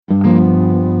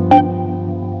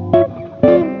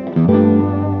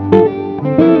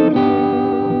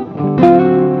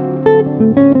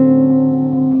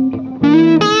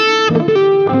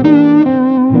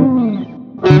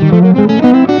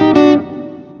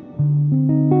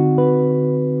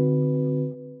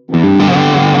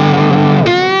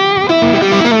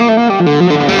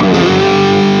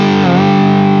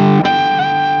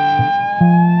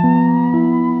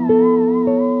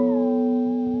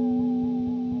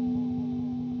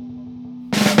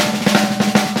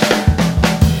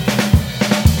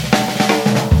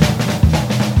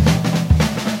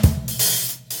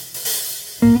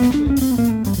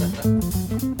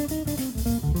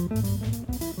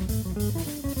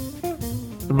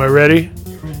Am I ready?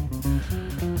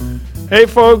 Hey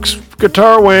folks,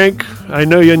 Guitar Wank. I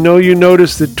know you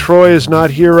noticed that Troy is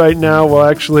not here right now. Well,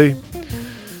 actually,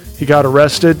 he got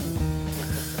arrested.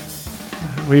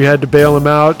 We had to bail him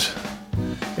out,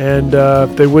 and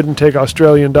they wouldn't take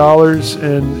Australian dollars,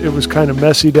 and it was kind of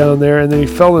messy down there. And then he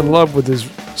fell in love with his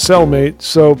cellmate,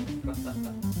 so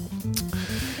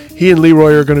he and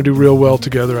Leroy are going to do real well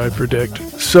together, I predict.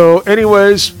 So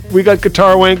anyways, we got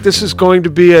Guitar Wank. This is going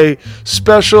to be a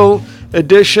special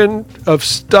edition of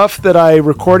stuff that I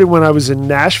recorded when I was in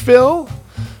Nashville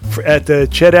at the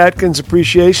Chet Atkins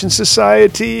Appreciation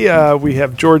Society. We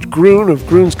have George Gruen of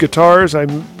Gruen's Guitars. I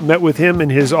met with him in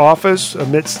his office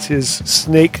amidst his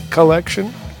snake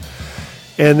collection.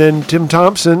 And then Tim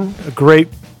Thompson, a great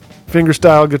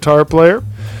fingerstyle guitar player.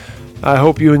 I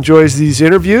hope you enjoy these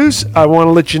interviews. I want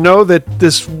to let you know that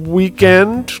this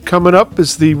weekend coming up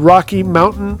is the Rocky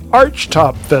Mountain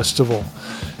Archtop Festival.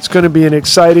 It's going to be an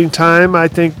exciting time. I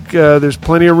think there's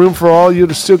plenty of room for all you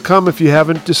to still come if you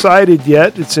haven't decided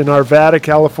yet. It's in Arvada,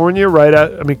 California,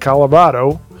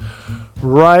 Colorado,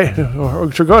 right, or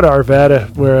go to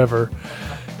Arvada, wherever,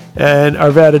 and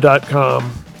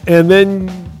arvada.com. And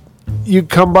then you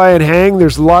come by and hang.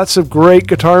 There's lots of great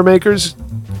guitar makers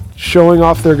showing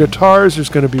off their guitars. There's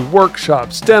going to be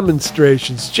workshops,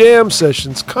 demonstrations, jam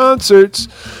sessions, concerts,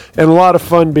 and a lot of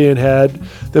fun being had.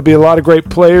 There'll be a lot of great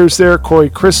players there.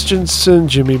 Corey Christensen,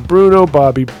 Jimmy Bruno,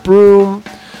 Bobby Broom,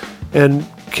 and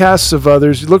casts of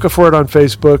others. You're looking for it on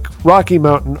Facebook. Rocky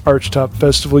Mountain Archtop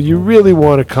Festival. You really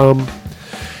want to come.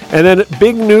 And then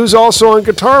big news also on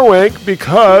Guitar Wank,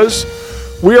 because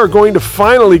we are going to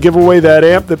finally give away that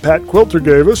amp that Pat Quilter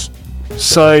gave us,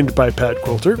 signed by Pat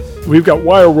Quilter. We've got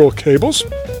wire roll cables,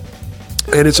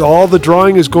 and the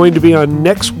drawing is going to be on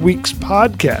next week's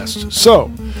podcast. So,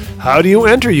 how do you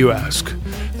enter, you ask?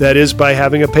 That is by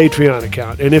having a Patreon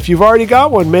account. And if you've already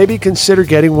got one, maybe consider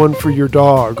getting one for your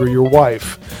dog or your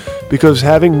wife, because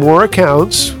having more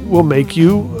accounts will make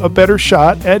you a better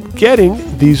shot at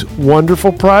getting these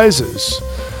wonderful prizes.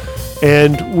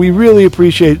 And we really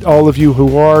appreciate all of you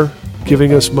who are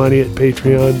giving us money at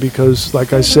Patreon, because,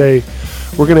 like I say,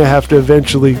 we're going to have to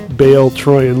eventually bail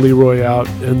Troy and Leroy out,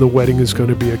 and the wedding is going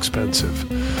to be expensive.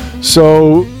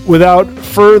 So, without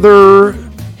further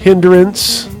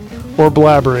hindrance or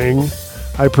blabbering,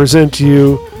 I present to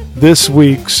you this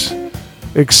week's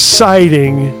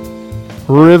exciting,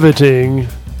 riveting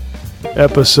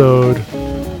episode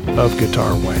of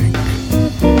Guitar Wank.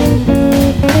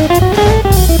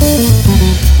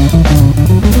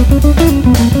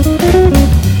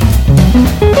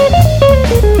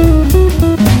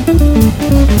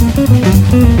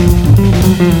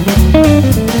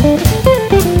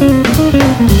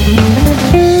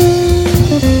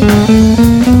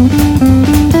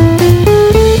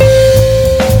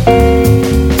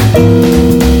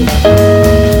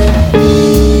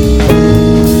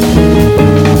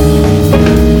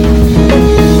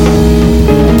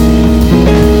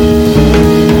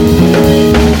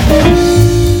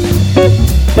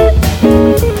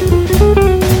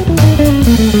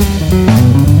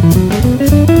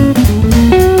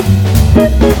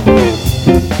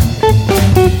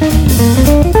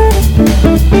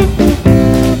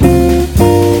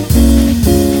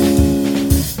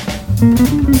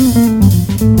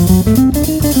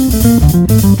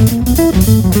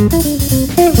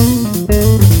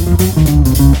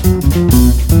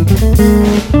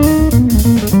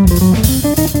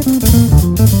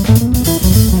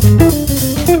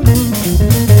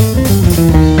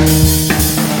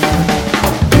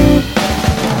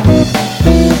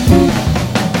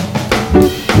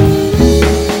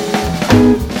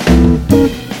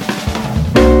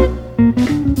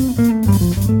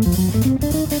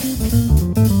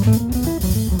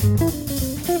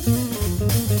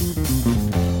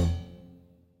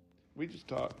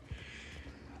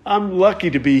 I'm lucky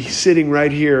to be sitting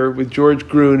right here with George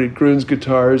Gruen at Gruen's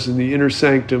Guitars in the inner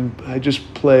sanctum. I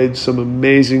just played some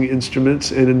amazing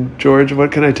instruments, and George,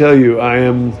 what can I tell you? I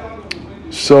am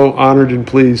so honored and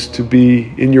pleased to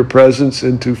be in your presence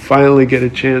and to finally get a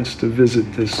chance to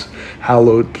visit this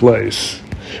hallowed place.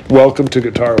 Welcome to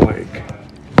Guitar Wank.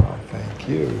 Oh, thank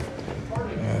you.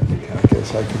 And I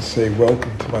guess I could say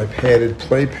welcome to my padded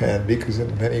playpen, because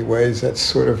in many ways that's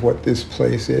sort of what this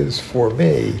place is for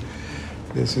me.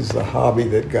 This is the hobby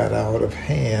that got out of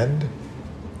hand,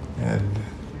 and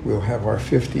we'll have our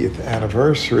 50th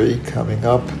anniversary coming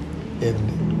up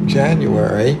in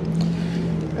January.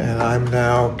 And I'm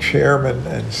now chairman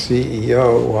and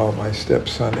CEO, while my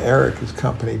stepson Eric is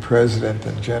company president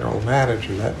and general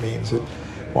manager. That means that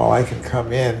while I can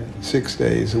come in 6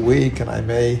 days a week, and I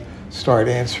may start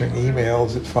answering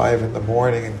emails at 5 in the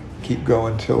morning and keep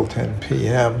going till 10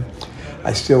 p.m.,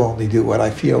 I still only do what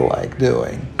I feel like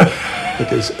doing. But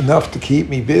there's enough to keep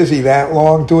me busy that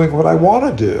long doing what I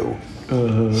want to do.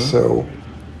 Uh-huh. So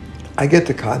I get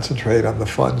to concentrate on the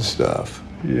fun stuff.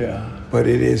 Yeah. But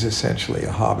it is essentially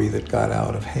a hobby that got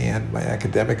out of hand. My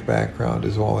academic background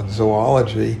is all in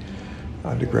zoology,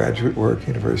 undergraduate work,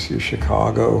 University of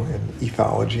Chicago, in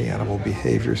ethology, animal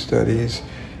behavior studies,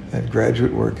 and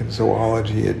graduate work in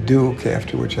zoology at Duke,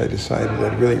 after which I decided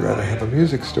I'd really rather have a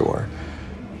music store.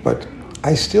 But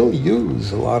I still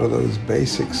use a lot of those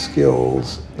basic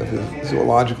skills of a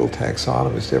zoological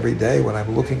taxonomist every day when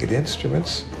I'm looking at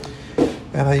instruments.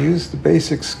 And I use the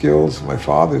basic skills of my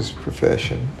father's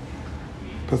profession,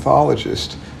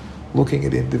 pathologist, looking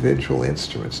at individual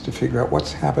instruments to figure out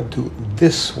what's happened to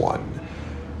this one.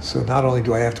 So not only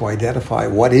do I have to identify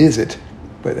what is it,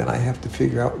 but then I have to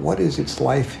figure out what is its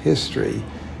life history.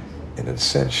 And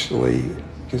essentially,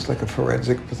 just like a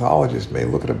forensic pathologist may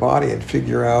look at a body and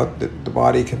figure out that the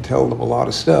body can tell them a lot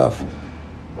of stuff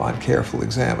on careful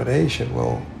examination.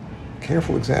 Well,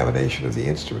 careful examination of the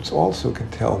instruments also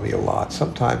can tell me a lot.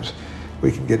 Sometimes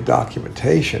we can get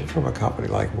documentation from a company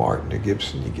like Martin or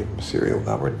Gibson. You give them a serial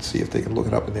number and see if they can look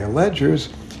it up in their ledgers.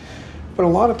 But a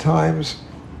lot of times,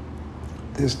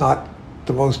 there's not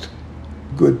the most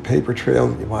good paper trail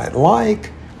that you might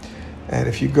like. And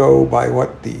if you go by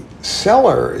what the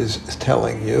seller is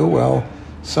telling you, well,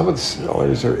 some of the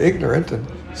sellers are ignorant and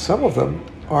some of them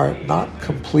are not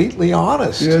completely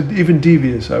honest. Yeah, even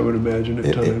devious, I would imagine,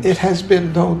 at times. It has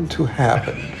been known to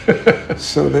happen.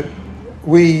 So that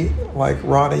we, like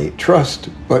Ronnie, trust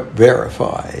but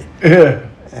verify. Yeah.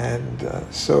 And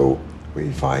so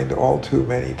we find all too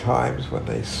many times when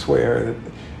they swear that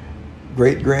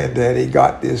great-granddaddy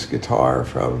got this guitar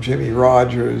from Jimmy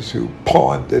Rogers, who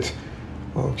pawned it.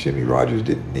 Well, Jimmy Rogers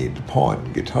didn't need to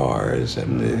pawn guitars,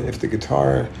 and if the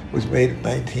guitar was made in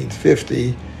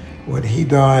 1950, when he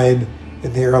died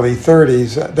in the early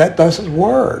 30s, that doesn't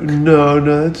work. No,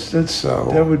 that's So,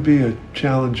 that would be a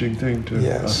challenging thing to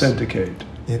Yes. authenticate.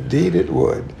 Indeed it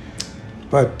would.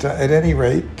 But at any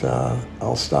rate,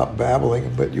 I'll stop babbling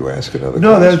and let you ask another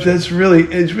No, question. it's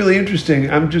really interesting.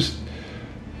 I'm just,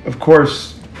 of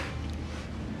course,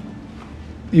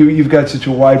 you've got such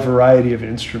a wide variety of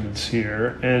instruments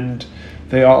here, and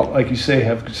they all, like you say,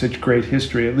 have such great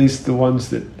history. At least the ones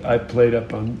that I played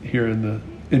up on here in the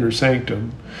inner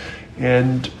sanctum.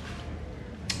 And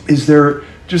is there,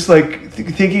 just like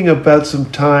thinking about some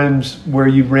times where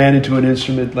you ran into an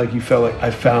instrument like you felt like,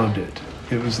 I found it.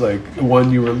 It was like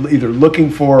one you were either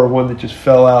looking for or one that just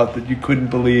fell out that you couldn't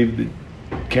believe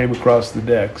that came across the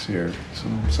decks here.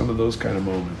 Some of those kind of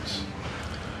moments.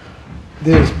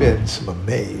 There's been some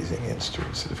amazing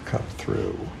instruments that have come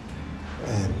through,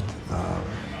 and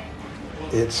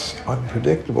it's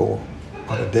unpredictable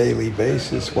on a daily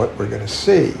basis what we're going to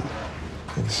see.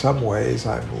 In some ways,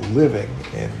 I'm living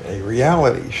in a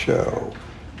reality show,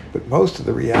 but most of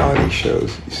the reality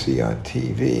shows that you see on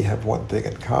TV have one thing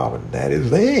in common, and that is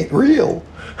they ain't real.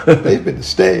 They've been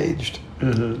staged.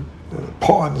 Mm-hmm.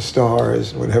 Pawn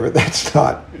stars and whatever, that's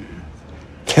not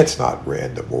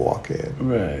random walk-in.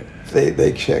 Right.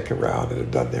 They check around and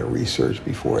have done their research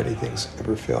before anything's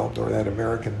ever filmed. Or that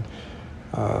American,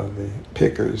 the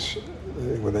pickers,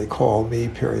 when they call me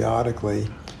periodically,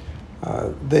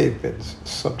 they've been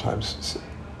sometimes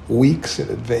weeks in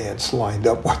advance lined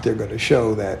up what they're going to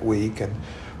show that week and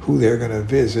who they're going to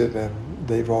visit, and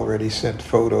they've already sent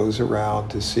photos around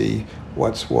to see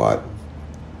what's what.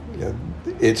 You know,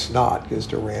 it's not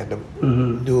just a random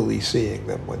newly seeing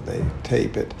them when they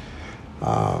tape it.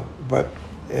 But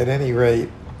at any rate,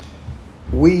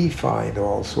 we find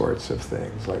all sorts of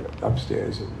things. Like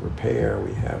upstairs in repair,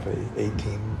 we have a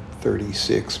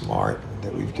 1836 Martin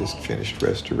that we've just finished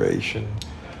restoration.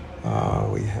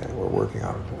 We're working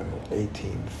on an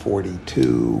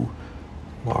 1842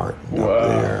 Martin up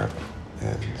there,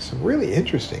 and some really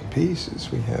interesting pieces.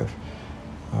 We have,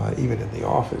 even in the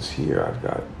office here, I've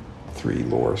got 3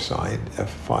 Lohr signed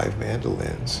F5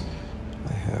 mandolins.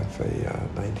 I have a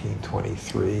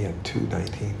 1923 and 2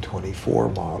 1924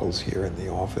 models here in the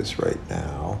office right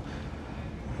now.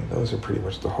 And those are pretty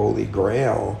much the holy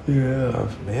grail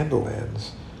of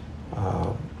mandolins.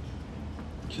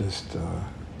 Just a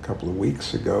couple of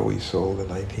weeks ago, we sold a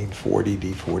 1940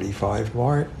 D45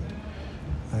 Martin.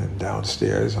 And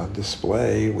downstairs on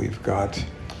display, we've got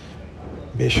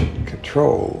Mission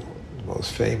Control, the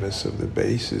most famous of the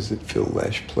basses that Phil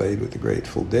Lesh played with the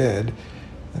Grateful Dead.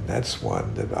 And that's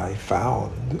one that I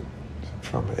found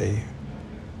from a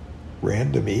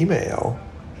random email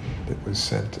that was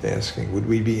sent asking, would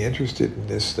we be interested in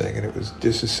this thing? And it was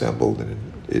disassembled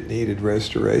and it needed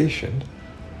restoration.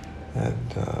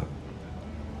 And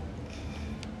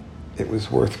it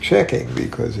was worth checking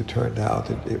because it turned out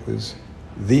that it was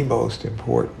the most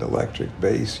important electric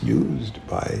bass used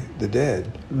by the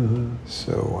Dead. Mm-hmm.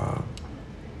 So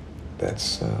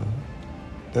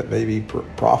that maybe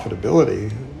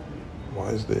profitability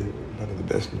was one of the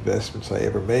best investments I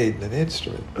ever made in an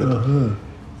instrument. But on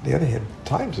the other hand,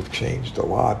 times have changed a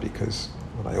lot, because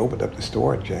when I opened up the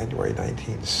store in January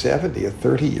 1970, a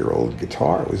 30-year-old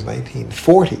guitar was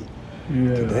 1940.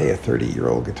 Yeah. Today, a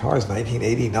 30-year-old guitar is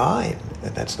 1989,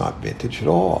 and that's not vintage at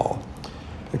all.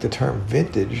 In fact, the term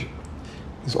vintage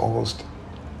is almost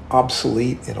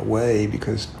obsolete in a way,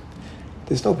 because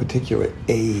there's no particular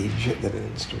age that an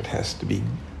instrument has to be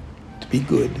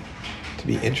good, to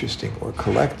be interesting or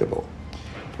collectible.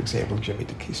 For example, Jimmy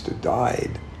DeKister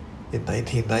died in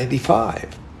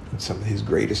 1995, and some of his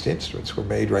greatest instruments were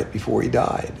made right before he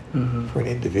died. Mm-hmm. For an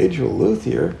individual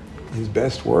luthier, his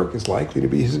best work is likely to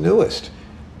be his newest.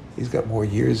 He's got more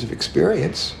years of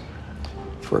experience.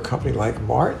 For a company like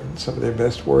Martin, some of their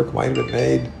best work might have been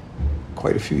made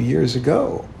quite a few years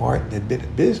ago. Martin had been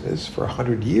in business for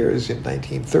 100 years in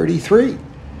 1933.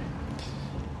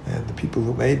 And the people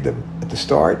who made them at the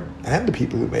start and the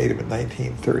people who made them in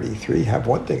 1933 have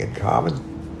one thing in common.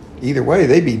 Either way,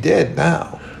 they'd be dead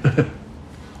now.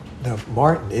 Now,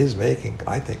 Martin is making,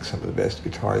 I think, some of the best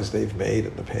guitars they've made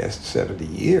in the past 70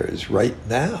 years right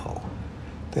now.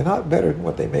 They're not better than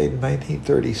what they made in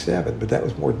 1937, but that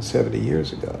was more than 70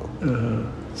 years ago.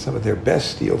 Some of their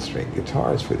best steel string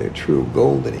guitars for their true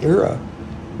golden era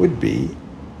would be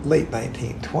late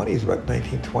 1920s, about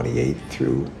 1928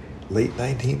 through late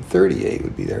 1938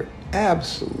 would be their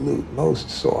absolute most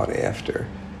sought after.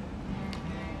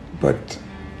 But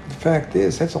the fact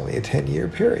is, that's only a 10-year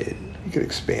period. You could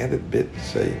expand it a bit,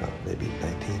 say, maybe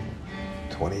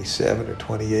 1927 or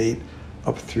 28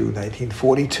 up through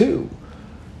 1942.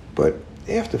 But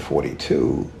after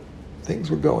 42,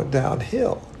 things were going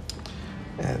downhill.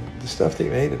 And the stuff they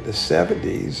made in the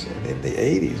 70s and in the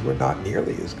 80s were not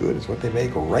nearly as good as what they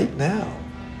make right now.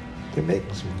 They're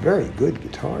making some very good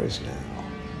guitars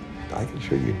now. I can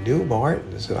show you new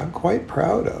Martins that I'm quite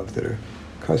proud of, that are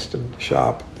custom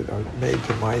shop, that are made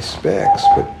to my specs,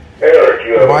 but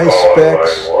my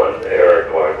specs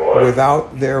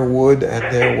without their wood and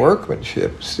their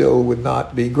workmanship still would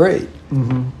not be great.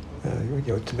 Mm-hmm.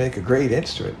 To make a great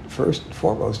instrument, first and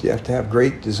foremost, you have to have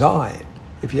great design.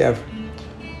 If you have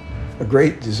a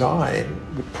great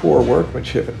design with poor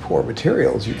workmanship and poor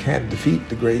materials, you can defeat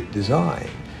the great design.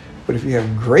 But if you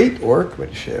have great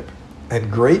workmanship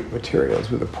and great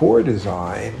materials with a poor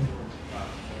design,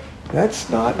 that's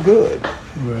not good.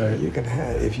 Right. You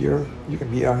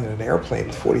can be out in an airplane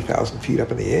with 40,000 feet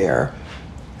up in the air,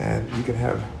 and you can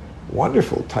have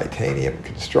wonderful titanium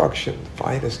construction, the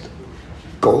finest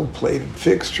gold-plated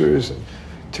fixtures and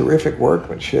terrific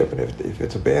workmanship, and if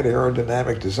it's a bad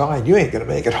aerodynamic design, you ain't going to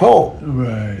make it home.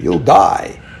 Right. You'll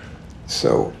die.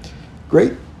 So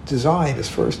great design is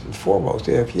first and foremost.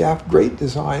 If you have great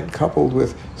design coupled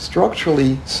with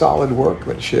structurally solid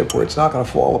workmanship where it's not going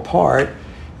to fall apart,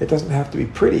 it doesn't have to be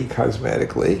pretty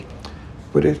cosmetically,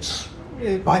 but it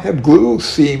might have glue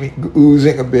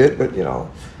oozing a bit, but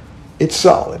it's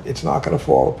solid. It's not going to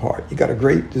fall apart. You got a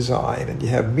great design, and you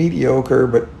have mediocre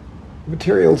but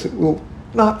materials that will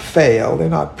not fail. They're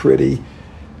not pretty.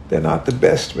 They're not the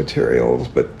best materials,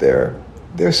 but they're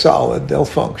solid. They'll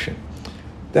function.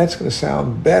 That's going to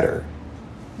sound better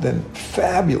than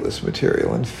fabulous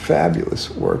material and fabulous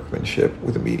workmanship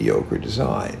with a mediocre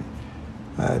design.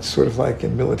 It's sort of like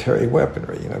in military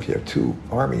weaponry. If you have two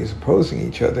armies opposing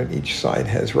each other and each side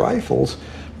has rifles,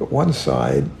 but one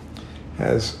side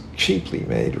has cheaply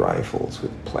made rifles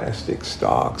with plastic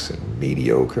stocks and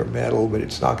mediocre metal, but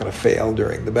it's not going to fail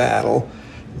during the battle.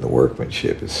 And the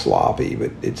workmanship is sloppy,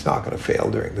 but it's not going to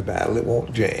fail during the battle. It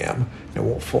won't jam. It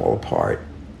won't fall apart.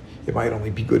 It might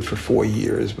only be good for 4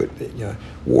 years, but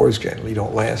wars generally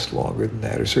don't last longer than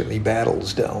that, or certainly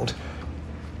battles don't.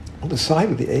 Well, the side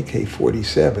of the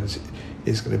AK-47s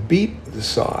is going to beat the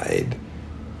side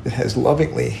that has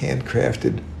lovingly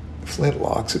handcrafted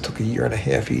flintlocks. It took 1.5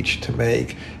 years each to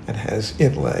make, and has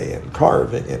inlay and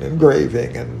carving and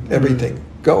engraving and everything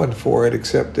going for it,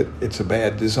 except that it's a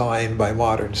bad design by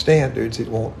modern standards. It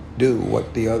won't do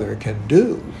what the other can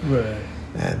do. Right.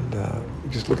 And you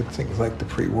just look at things like the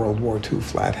pre-World War II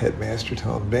flathead master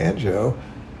tone banjo.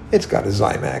 It's got a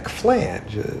Zymac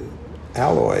flange,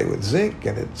 alloy with zinc,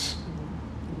 and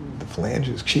the flange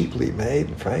is cheaply made,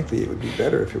 and frankly it would be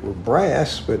better if it were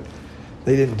brass, but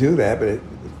they didn't do that. But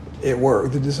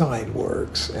the design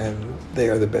works, and they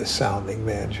are the best sounding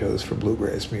banjos for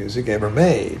bluegrass music ever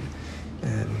made.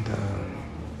 And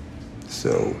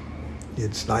so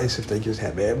it's nice if they just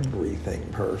have everything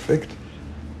perfect.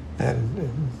 And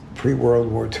in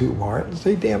pre-World War II Martins,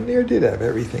 they damn near did have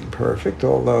everything perfect,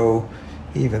 although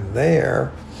even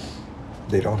there,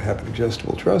 they don't have an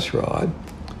adjustable truss rod.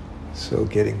 So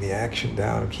getting the action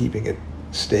down and keeping it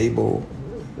stable,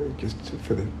 just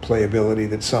for the playability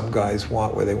that some guys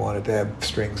want, where they wanted to have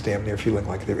strings damn near feeling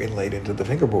like they're inlaid into the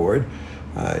fingerboard,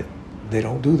 they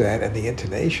don't do that, and the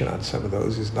intonation on some of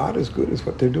those is not as good as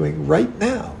what they're doing right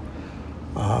now.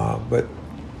 But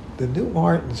the new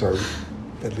Martins are,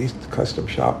 at least the custom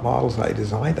shop models I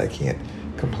designed, I can't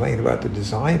complain about the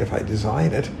design if I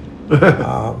design it.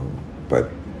 But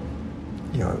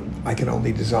you know, I can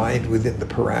only design within the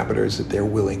parameters that they're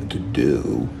willing to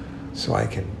do, so I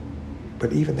can.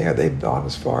 But even there, they've gone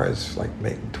as far as like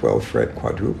making 12-fret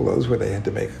quadrupolos, where they had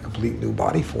to make a complete new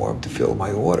body form to fill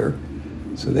my order.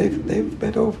 So they've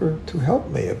bent over to help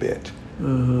me a bit,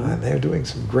 and they're doing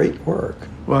some great work.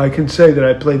 Well, I can say that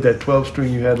I played that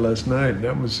 12-string you had last night, and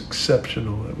that was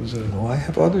exceptional. That was Well, I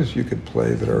have others you could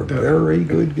play that are very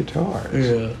good guitars.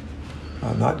 Yeah.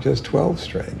 Not just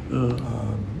 12-string.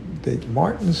 The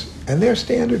Martins, and their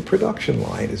standard production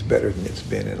line is better than it's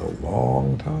been in a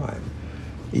long time.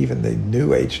 Even the new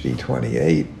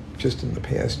HD28, just in the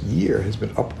past year, has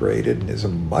been upgraded and is a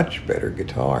much better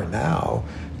guitar now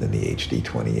than the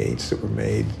HD28s that were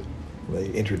made.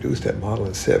 They introduced that model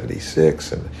in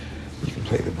 '76, and you can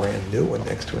play the brand new one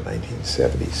next to a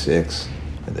 1976,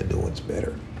 and the new one's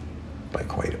better by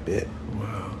quite a bit.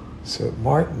 Wow. So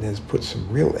Martin has put some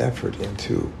real effort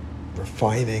into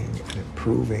refining and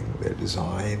improving their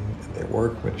design and their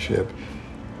workmanship.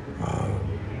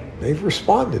 They've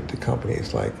responded to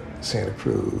companies like Santa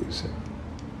Cruz and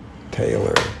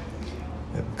Taylor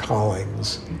and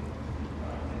Collings.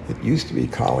 It used to be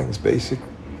Collings' basic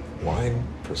line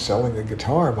for selling a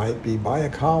guitar might be buy a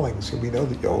Collings. So we know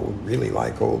that you really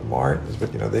like old Martins,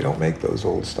 but you know they don't make those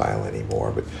old style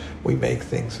anymore. But we make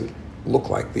things that look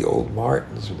like the old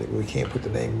Martins. We can't put the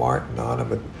name Martin on them,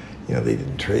 but you know they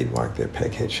didn't trademark their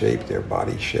peghead shape, their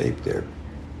body shape, their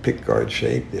pickguard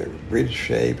shape, their bridge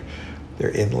shape,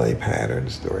 their inlay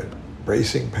patterns, their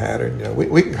bracing pattern. You know,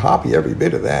 we can copy every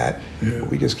bit of that, but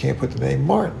we just can't put the name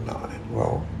Martin on it.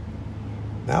 Well,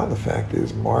 now the fact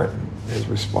is Martin has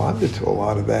responded to a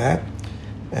lot of that,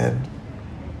 and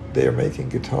they're making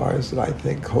guitars that I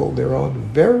think hold their own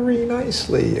very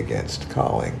nicely against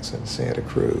Collings and Santa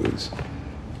Cruz.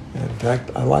 And in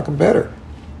fact, I like them better.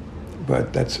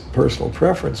 But that's personal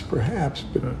preference, perhaps,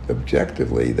 but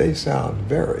objectively, they sound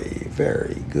very,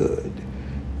 very good.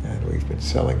 And we've been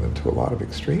selling them to a lot of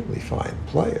extremely fine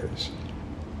players.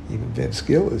 Even Vince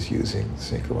Gill is using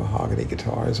Synchro Mahogany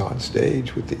guitars on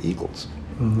stage with the Eagles.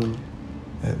 And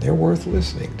they're worth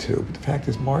listening to. But the fact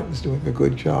is, Martin's doing a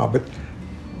good job. But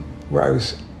where I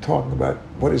was talking about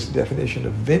what is the definition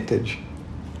of vintage,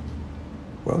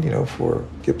 well, you know, for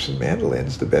Gibson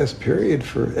mandolins, the best period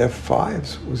for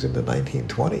F5s was in the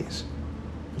 1920s.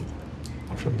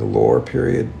 From the Lohr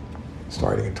period,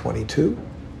 starting in 22,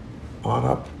 on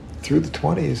up through the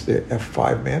 20s, the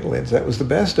F5 mandolins, that was the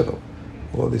best of them.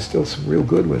 Although there's still some real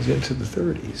good ones into the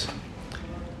 30s.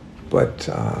 But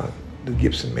the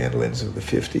Gibson mandolins of the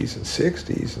 50s and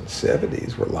 60s and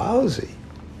 70s were lousy.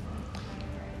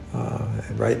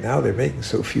 And right now they're making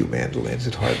so few mandolins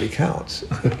it hardly counts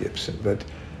at Gibson. But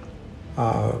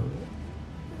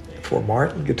for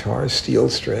Martin guitars, steel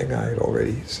string, I had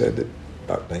already said that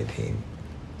about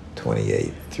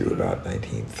 1928 through about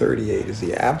 1938 is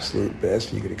the absolute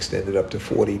best. You could extend it up to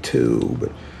 42,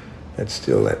 but that's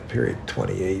still that period,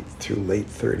 28 through late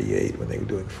 38, when they were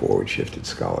doing forward shifted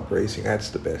scallop bracing. That's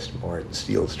the best Martin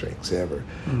steel strings ever.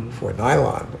 For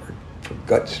nylon or for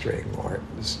gut string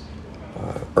Martins,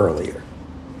 earlier.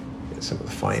 Some of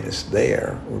the finest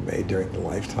there were made during the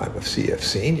lifetime of C.F.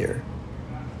 Sr.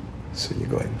 So you're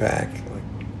going back like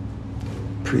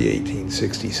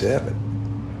pre-1867.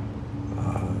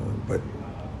 But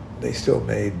they still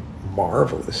made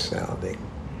marvelous sounding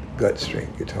gut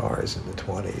string guitars in the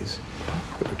 20s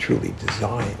that were truly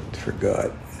designed for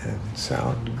gut and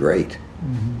sound great.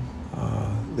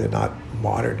 They're not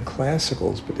modern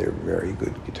classicals, but they're very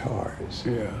good guitars.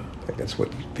 Yeah. I think that's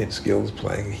what Vince Gill's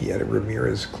playing. He had a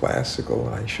Ramirez classical,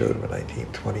 and I showed him a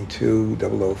 1922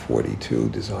 0042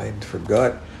 designed for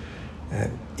gut,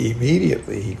 and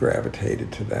immediately he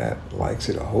gravitated to that, likes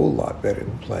it a whole lot better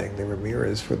than playing the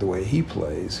Ramirez for the way he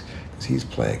plays, because he's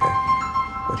playing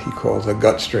what he calls a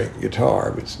gut string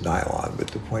guitar, but it's nylon. But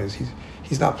the point is,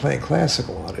 he's not playing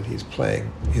classical on it. He's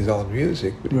playing his own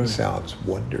music, but it sounds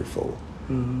wonderful,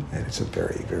 and it's a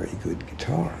very, very good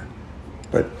guitar.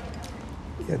 But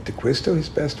D'Acquisto, his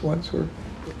best ones were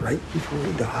right before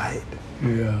he died.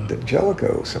 Yeah.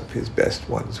 D'Angelico, some of his best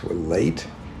ones were late.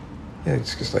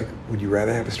 It's just like, would you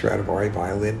rather have a Stradivari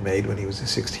violin made when he was a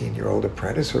 16-year-old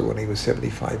apprentice or when he was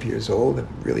 75 years old and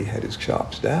really had his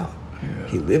chops down? Yeah.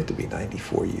 He lived to be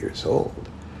 94 years old.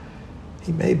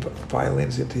 He made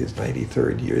violins into his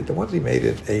 93rd year. The ones he made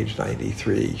at age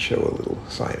 93 show a little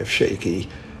sign of shaky,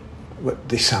 but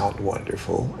they sound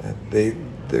wonderful, and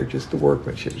they're just, the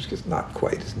workmanship is just not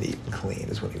quite as neat and clean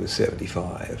as when he was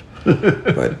 75.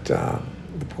 But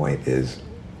the point is,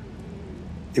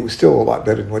 it was still a lot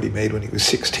better than what he made when he was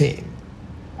 16.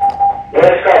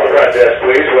 Let's call the front desk,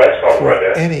 please. Let's call the For front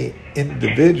desk. any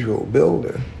individual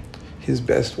builder, his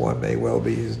best one may well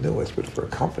be his newest, but for a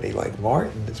company like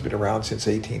Martin that's been around since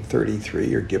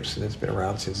 1833, or Gibson that's been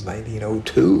around since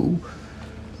 1902,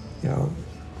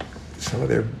 some of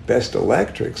their best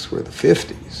electrics were the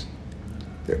 50s.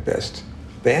 Their best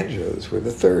banjos were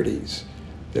the 30s.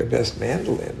 Their best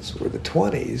mandolins were the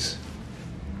 20s.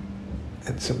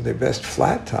 And some of their best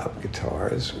flat-top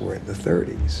guitars were in the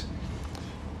 30s.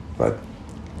 But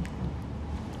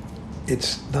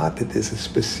it's not that there's a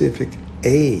specific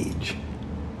age.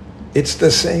 It's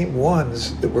the same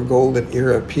ones that were golden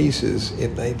era pieces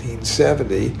in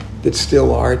 1970 that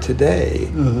still are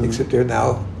today, except they're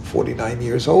now 49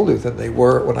 years older than they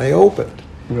were when I opened.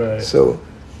 Right. So,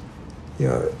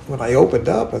 when I opened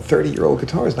up, a 30-year-old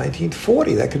guitar is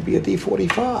 1940. That could be a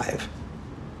D45.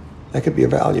 That could be a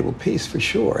valuable piece for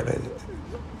sure. And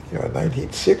in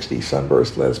 1960,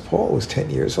 Sunburst Les Paul was 10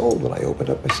 years old when I opened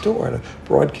up my store, and a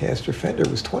Broadcaster Fender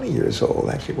was 20 years old.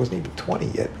 Actually, it wasn't even 20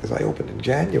 yet because I opened in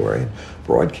January, and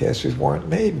Broadcasters weren't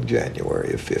made in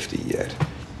January of 50 yet.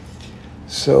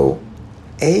 So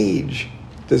age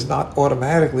does not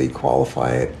automatically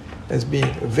qualify it as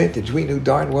being vintage. We knew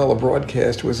darn well a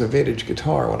Broadcaster was a vintage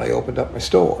guitar when I opened up my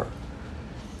store.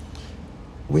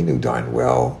 We knew darn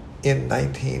well in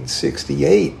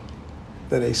 1968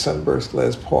 that a Sunburst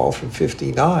Les Paul from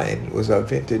 '59 was a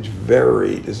vintage,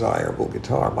 very desirable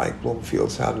guitar. Mike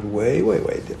Bloomfield sounded way, way,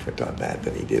 way different on that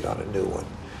than he did on a new one.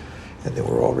 And there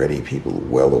were already people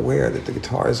well aware that the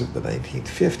guitars of the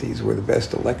 1950s were the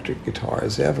best electric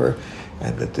guitars ever,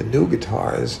 and that the new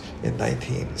guitars in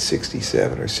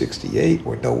 1967 or 68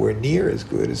 were nowhere near as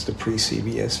good as the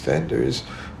pre-CBS Fenders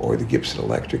or the Gibson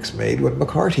Electrics made when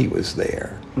McCarty was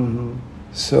there.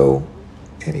 So,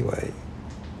 anyway,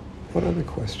 what other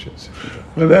questions have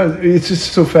you got? Well, it's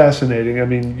just so fascinating. I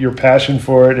mean, your passion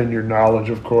for it and your knowledge,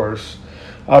 of course.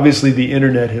 Obviously, the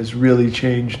internet has really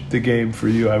changed the game for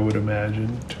you, I would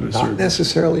imagine. Not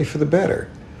necessarily for the better.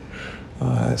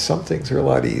 Some things are a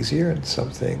lot easier, and some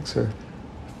things are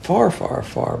far, far,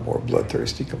 far more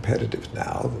bloodthirsty competitive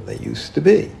now than they used to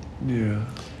be. Yeah.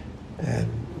 And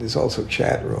there's also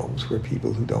chat rooms where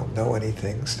people who don't know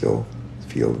anything still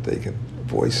feel that they can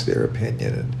voice their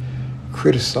opinion and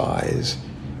criticize.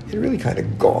 It really kind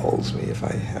of galls me if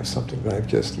I have something that I've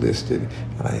just listed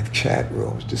and I have chat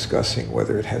rooms discussing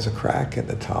whether it has a crack in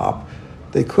the top.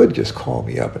 They could just call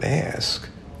me up and ask,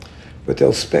 but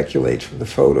they'll speculate from the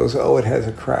photos, oh, it has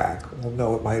a crack. Well,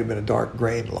 no, it might have been a dark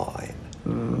grain line.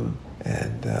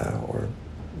 And or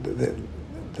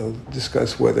they'll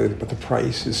discuss whether the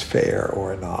price is fair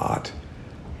or not.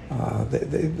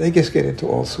 They just get into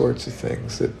all sorts of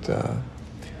things that,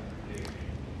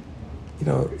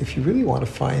 if you really want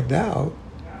to find out,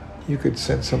 you could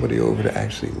send somebody over to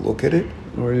actually look at it.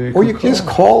 Or you could just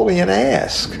call me and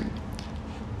ask,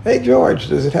 hey, George,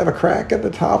 does it have a crack in the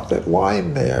top? That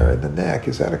line there in the neck,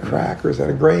 is that a crack or is that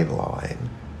a grain line?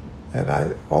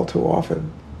 And all too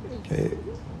often,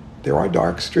 there are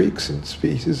dark streaks in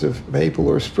species of maple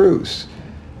or spruce.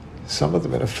 Some of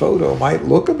them in a photo might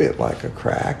look a bit like a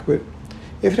crack, but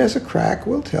if it has a crack,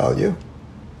 we'll tell you.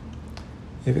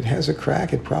 If it has a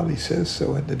crack, it probably says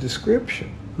so in the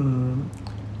description.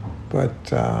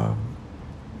 But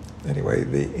anyway,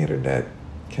 the internet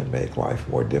can make life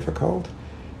more difficult.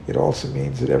 It also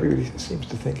means that everybody seems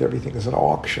to think everything is an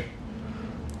auction.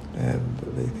 And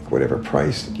they think whatever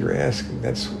price that you're asking,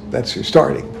 that's your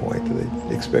starting point.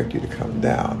 They expect you to come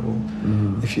down.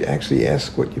 Well, if you actually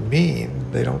ask what you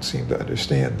mean, they don't seem to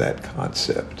understand that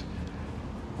concept.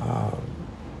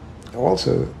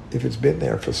 Also, if it's been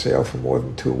there for sale for more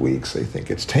than 2 weeks, they think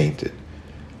it's tainted.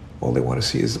 All they want to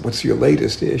see is what's your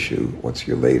latest issue, what's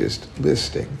your latest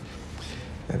listing.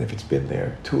 And if it's been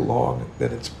there too long,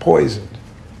 then it's poisoned,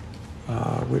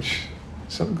 which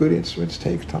some good instruments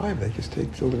take time. They just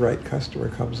take till the right customer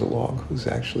comes along who's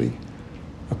actually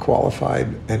a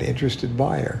qualified and interested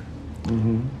buyer.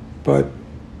 Mm-hmm. But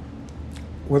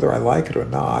whether I like it or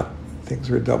not, things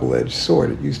are a double-edged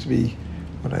sword. It used to be,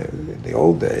 in the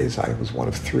old days, I was one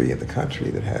of 3 in the country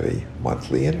that had a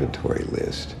monthly inventory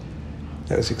list.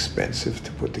 That was expensive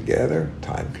to put together,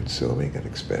 time-consuming and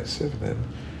expensive, and then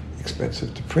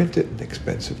expensive to print it and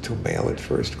expensive to mail it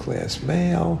first-class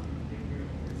mail.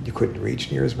 You couldn't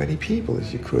reach near as many people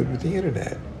as you could with the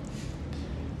internet.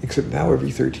 Except now every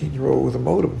 13-year-old with a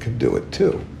modem can do it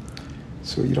too.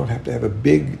 So you don't have to have a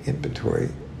big inventory,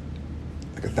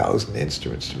 like 1,000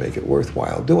 instruments, to make it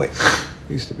worthwhile doing. It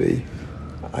used to be,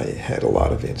 I had a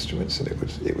lot of instruments and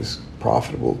it was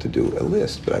profitable to do a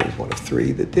list, but I was one of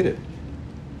 3 that did it.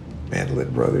 Mandolin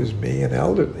Brothers, me, and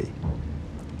Elderly.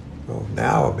 Well,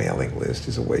 now a mailing list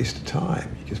is a waste of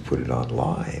time. You just put it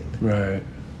online. Right.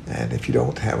 And if you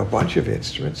don't have a bunch of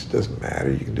instruments, it doesn't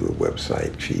matter. You can do a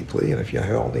website cheaply. And if you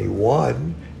have only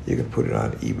one, you can put it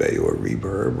on eBay or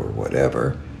Reverb or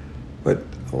whatever. But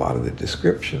a lot of the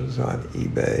descriptions on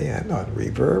eBay and on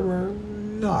Reverb are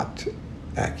not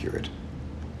accurate.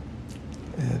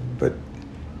 But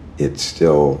it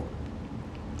still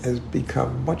has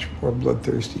become much more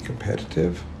bloodthirsty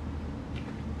competitive.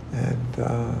 And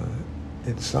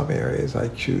in some areas, I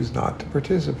choose not to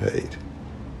participate.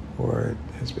 Or it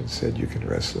has been said you can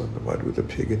wrestle in the mud with a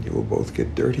pig and you will both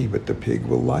get dirty, but the pig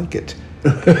will like it.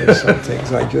 There's some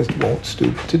things I just won't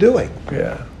stoop to doing.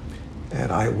 Yeah.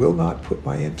 And I will not put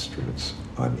my instruments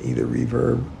on either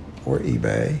Reverb or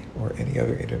eBay or any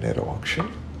other internet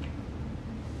auction.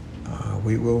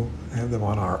 We will have them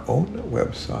on our own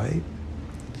website.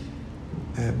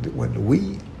 And when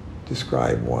we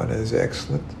describe one as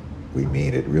excellent, we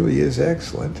mean it really is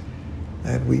excellent.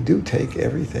 And we do take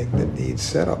everything that needs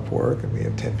setup work, and we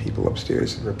have 10 people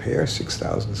upstairs in repair,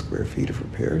 6,000 square feet of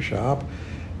repair shop.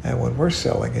 And when we're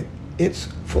selling it, it's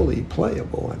fully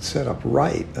playable and set up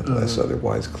right, unless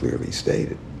otherwise clearly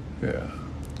stated. Yeah.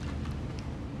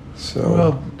 So,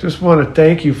 Well, just want to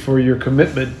thank you for your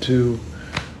commitment to,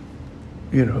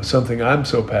 something I'm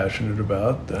so passionate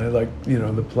about. I like,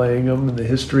 the playing them and the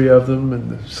history of them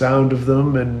and the sound of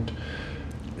them, and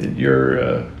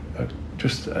you're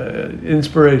just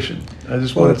inspiration. I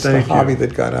just want to it's the thank hobby you.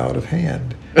 that got out of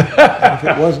hand. And if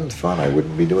it wasn't fun, I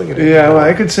wouldn't be doing it anymore. Yeah, well,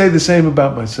 I could say the same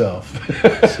about myself.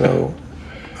 So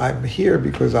I'm here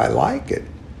because I like it.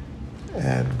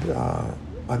 And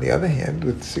on the other hand,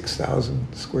 with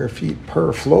 6,000 square feet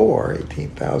per floor,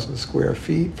 18,000 square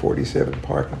feet, 47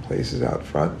 parking places out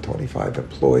front, 25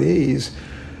 employees,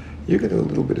 you can do a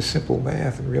little bit of simple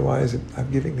math and realize that I'm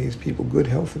giving these people good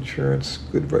health insurance,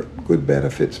 good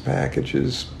benefits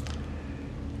packages,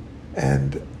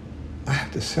 and I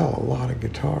have to sell a lot of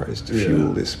guitars to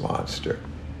fuel this monster.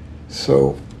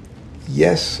 So,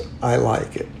 yes, I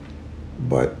like it,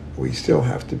 but we still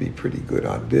have to be pretty good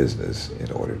on business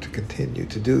in order to continue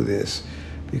to do this,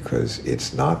 because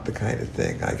it's not the kind of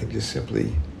thing I can just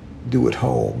simply do at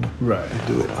home and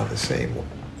do it on the same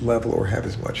level or have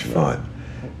as much fun.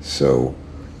 So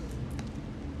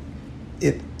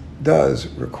it does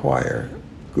require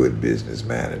good business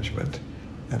management,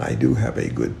 and I do have a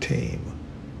good team.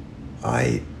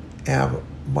 I am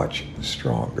much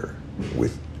stronger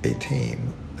with a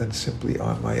team than simply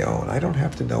on my own. I don't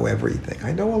have to know everything.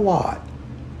 I know a lot,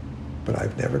 but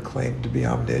I've never claimed to be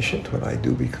omniscient. When I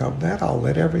do become that, I'll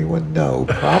let everyone know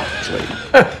promptly.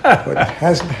 But it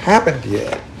hasn't happened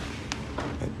yet.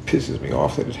 It pisses me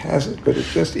off that it hasn't, but it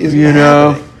just isn't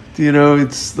happening.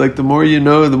 It's like the more you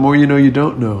know you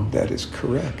don't know. That is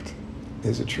correct.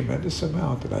 There's a tremendous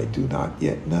amount that I do not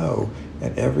yet know,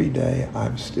 and every day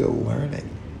I'm still learning.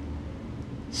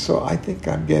 So I think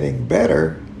I'm getting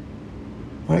better.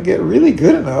 When I get really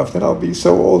good enough, then I'll be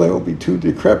so old I won't be too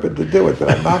decrepit to do it,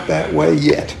 but I'm not that way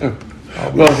yet.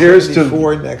 I'll be Well, here's to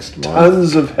 74 next month.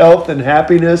 tons of health and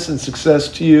happiness and success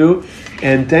to you,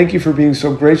 and thank you for being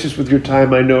so gracious with your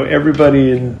time. I know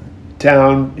everybody in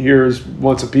town here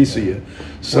wants a piece of you,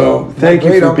 so thank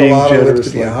you for being My great-uncle Otto lived generous.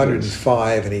 to be like this.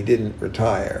 105, and he didn't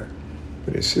retire.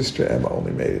 But his sister Emma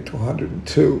only made it to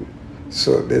 102.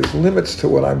 So there's limits to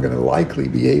what I'm going to likely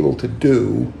be able to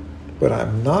do, but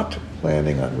I'm not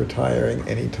planning on retiring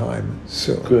anytime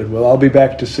soon. Good. Well, I'll be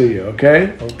back to see you.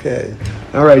 Okay. Okay.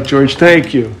 All right, George.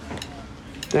 Thank you.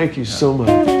 Thank you so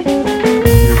much.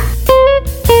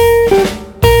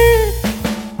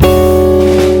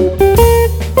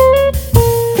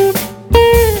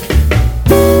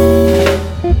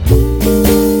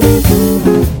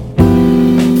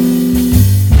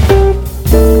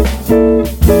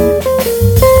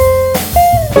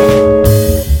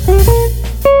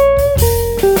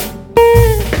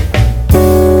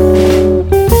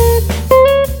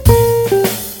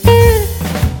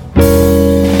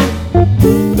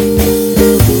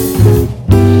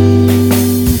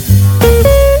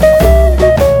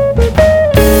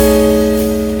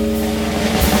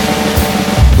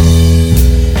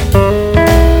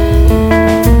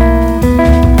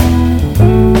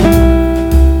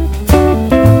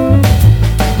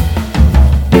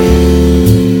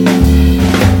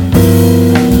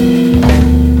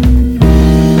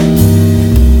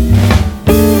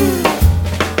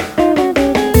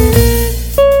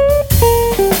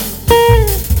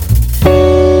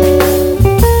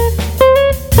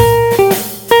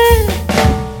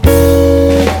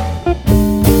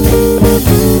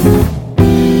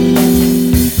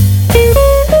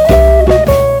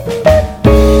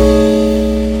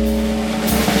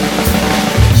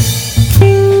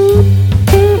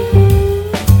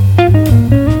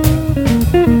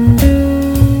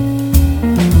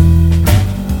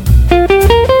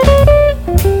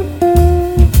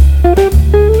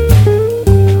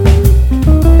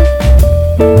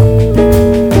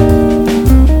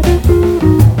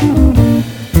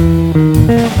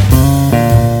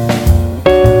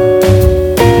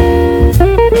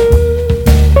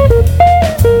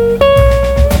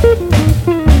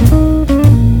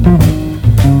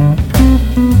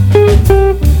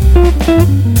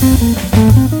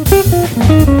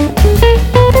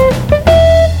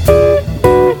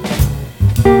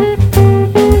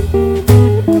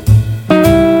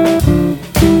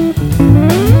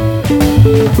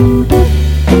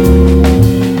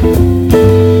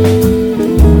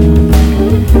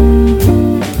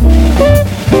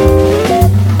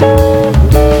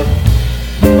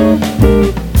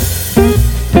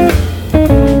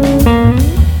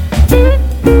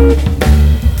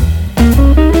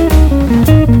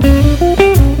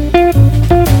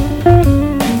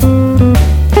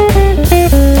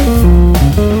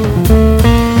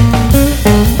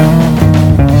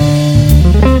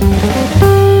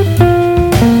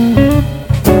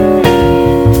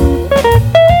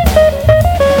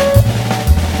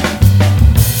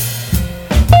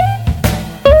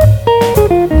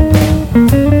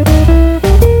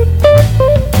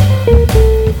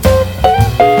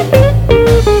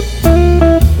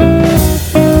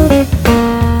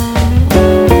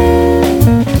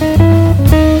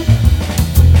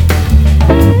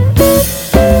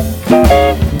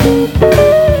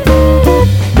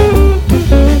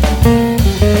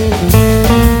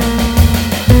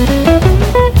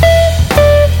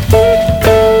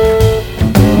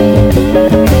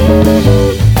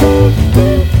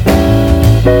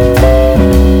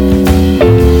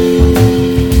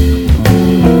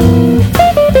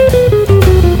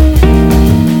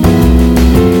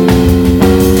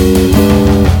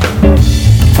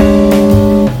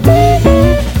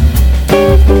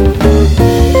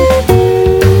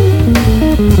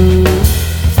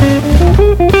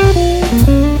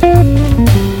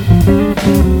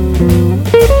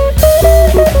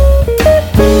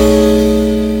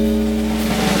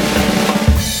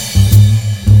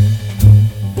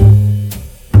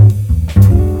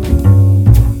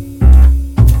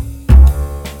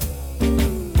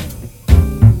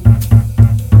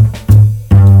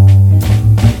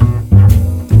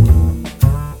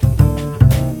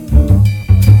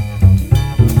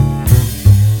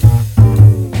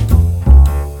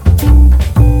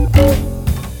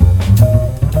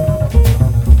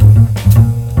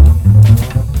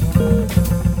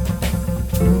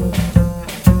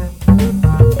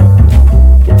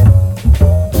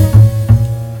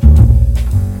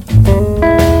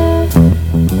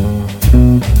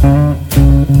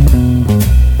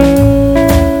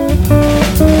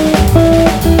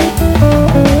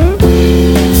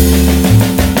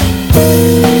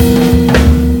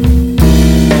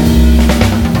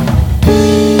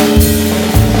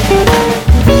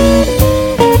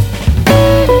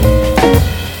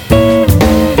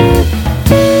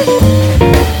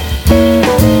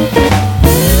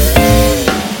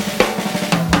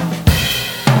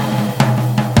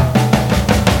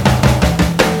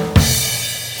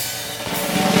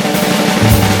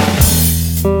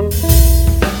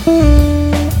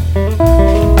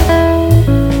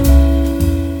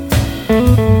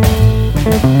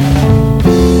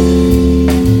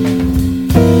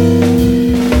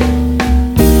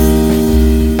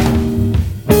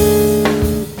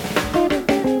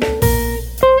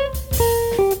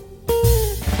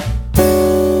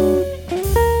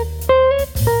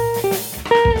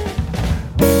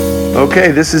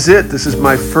 Okay, this is it. This is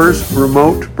my first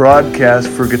remote broadcast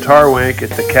for Guitar Wank at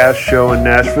the Cash Show in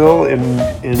Nashville in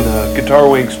Guitar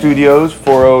Wank Studios,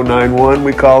 4091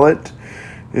 we call it.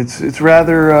 It's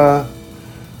rather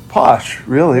posh,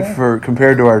 really, for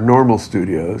compared to our normal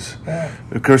studios. Yeah.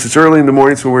 Of course, it's early in the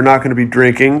morning, so we're not going to be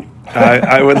drinking.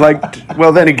 I would like to,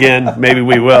 well, then again, maybe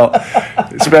we will.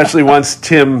 Especially once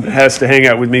Tim has to hang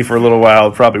out with me for a little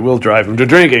while. Probably will drive him to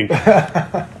drinking.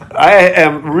 I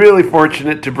am really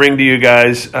fortunate to bring to you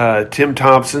guys Tim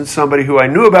Thompson, somebody who I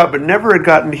knew about but never had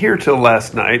gotten here till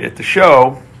last night at the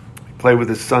show. He played with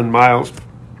his son Miles,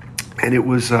 and it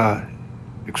was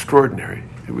extraordinary.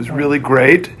 It was really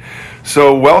great.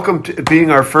 So welcome to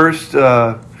being our first,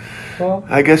 well,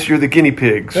 I guess you're the guinea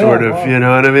pig, sort of, you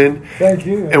know what I mean? Thank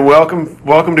you. And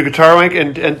welcome to Guitar Wank,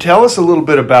 and tell us a little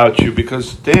bit about you,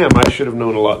 because, damn, I should have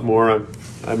known a lot more.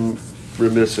 I'm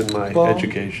remiss in my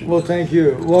education. Well, thank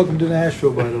you. Welcome to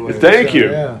Nashville, by the way. Thank you.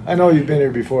 Yeah, I know you've been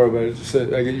here before, but you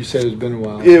said it's been a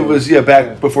while. It was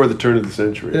back before the turn of the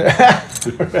century. Yeah.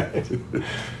 Right.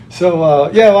 So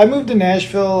I moved to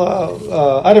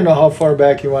Nashville. I don't know how far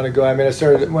back you want to go. I mean, I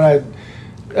started when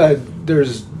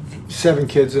there's 7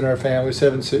 kids in our family,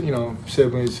 7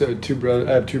 siblings, 2 brothers.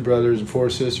 I have 2 brothers and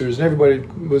 4 sisters, and everybody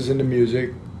was into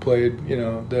music. Played,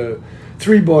 the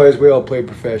 3 boys. We all played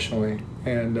professionally,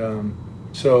 and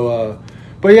so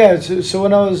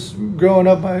when I was growing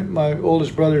up, my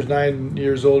oldest brother's 9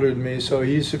 years older than me, so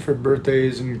he used to, for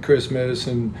birthdays and Christmas,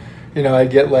 and I'd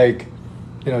get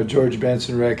George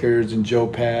Benson records and Joe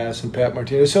Pass and Pat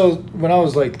Martinez. So when I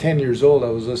was 10 years old, I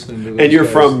was listening to those And you're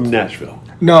guys. from Nashville?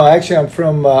 No, actually I'm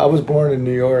from, I was born in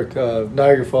New York,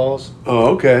 Niagara Falls.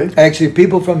 Oh, okay. Actually,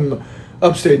 people from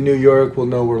upstate New York will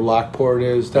know where Lockport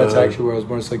is. That's actually where I was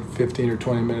born. It's 15 or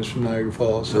 20 minutes from Niagara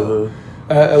Falls. So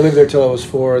I lived there till I was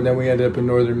 4, and then we ended up in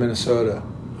northern Minnesota.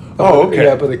 Oh, okay.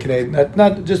 Yeah, up on the Canadian,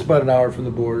 not just about an hour from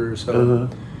the border. So,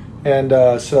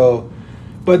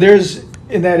 but there's,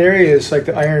 in that area, it's like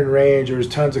the Iron Range. There's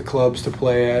tons of clubs to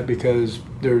play at because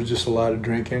there's just a lot of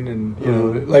drinking.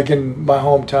 And, like in my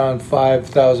hometown,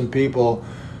 5,000 people.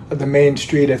 The main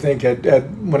street, I think, at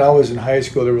when I was in high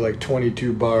school, there were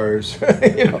 22 bars,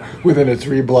 within a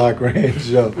 3-block range.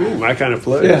 So, ooh, my kind of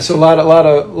place. Yeah, so a lot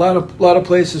of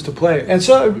places to play. And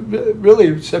so,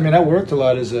 really, I mean, I worked a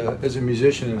lot as a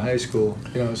musician in high school,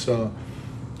 So,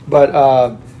 but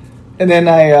and then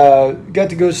I got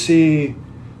to go see.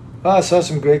 I saw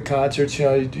some great concerts.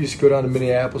 I used to go down to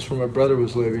Minneapolis where my brother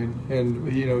was living, and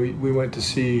we went to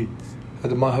see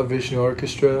the Mahavishnu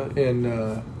Orchestra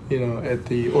in at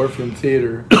the Orpheum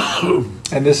Theater.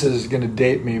 And this is going to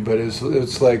date me, but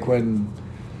it's like when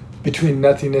Between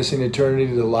Nothingness and Eternity,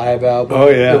 the live album. Oh,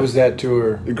 yeah. It was that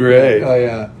tour. Great. Oh,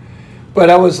 yeah. But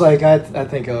I was like, I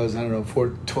think I was,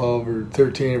 12 or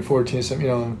 13 or 14,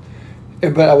 something,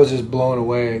 but I was just blown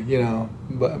away,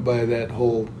 by that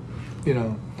whole,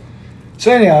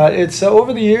 So anyhow, it's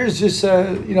over the years,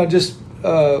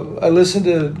 I listened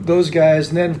to those guys,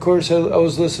 and then of course I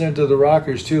was listening to the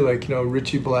rockers too, like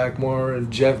Richie Blackmore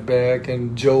and Jeff Beck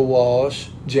and Joe Walsh,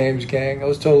 James Gang. I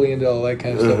was totally into all that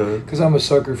kind of stuff because I'm a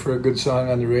sucker for a good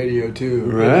song on the radio too.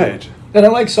 Right. And I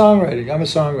like songwriting. I'm a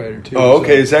songwriter too. Oh,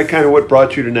 okay. So is that kind of what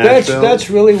brought you to Nashville? That's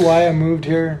really why I moved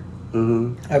here.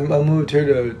 Mm-hmm. I moved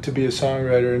here to be a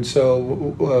songwriter, and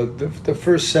so the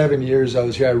first 7 years I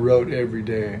was here, I wrote every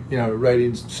day.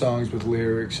 Writing songs with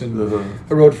lyrics, and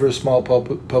I wrote for a small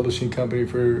publishing company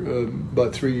for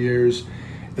about 3 years.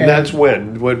 And that's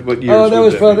when? What years? Oh, that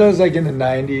was like in the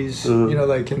 90s.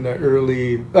 Like in the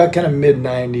early, kind of mid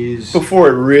 90s. Before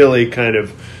it really kind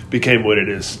of became what it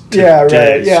is today. Yeah,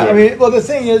 right. Yeah, so. I mean, well, the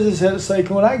thing is that it's like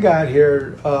when I got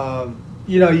here,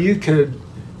 you could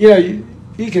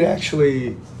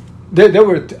actually. There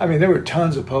were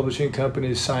tons of publishing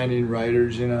companies signing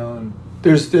writers, and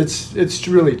it's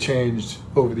really changed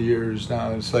over the years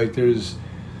now. It's like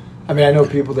I know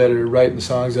people that are writing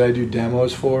songs that I do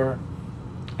demos for,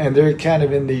 and they're kind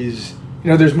of in these,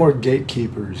 there's more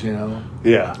gatekeepers,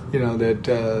 Yeah.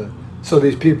 So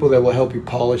these people that will help you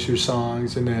polish your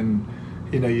songs, and then,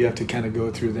 you have to kind of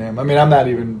go through them. I mean, I'm not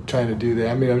even trying to do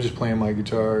that. I mean, I'm just playing my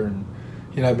guitar, and,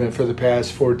 I've been, for the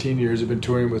past 14 years, I've been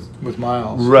touring with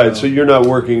Miles. Right, so you're not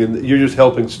working, you're just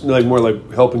helping, more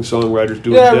like helping songwriters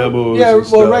doing demos and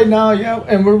stuff. Well, right now,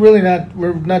 and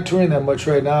we're not touring that much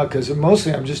right now, because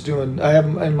mostly I'm just I have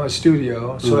in my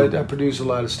studio, so I produce a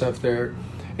lot of stuff there.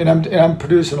 And I'm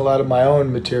producing a lot of my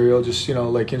own material, just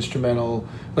like instrumental,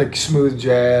 like smooth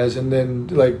jazz, and then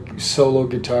like solo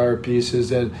guitar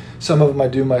pieces. And some of them I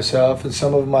do myself, and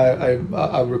some of them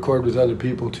I record with other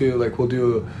people too. Like we'll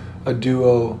do a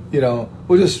duo.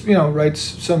 We'll just write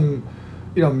some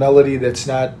melody that's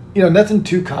not nothing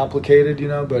too complicated.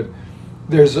 But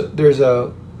there's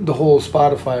the whole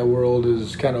Spotify world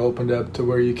is kind of opened up to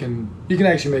where you can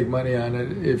actually make money on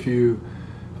it if you.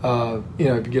 If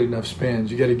you get enough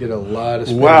spins, you got to get a lot of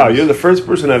spins. Wow, you're the first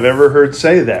person I've ever heard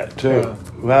say that too. Yeah.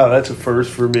 Wow, that's a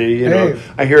first for me.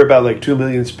 I hear about like 2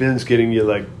 million spins getting you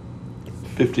like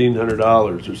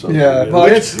 $1,500 or something. Yeah, well,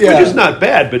 which is not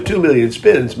bad, but 2 million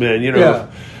spins, man.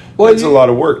 Well, it's a lot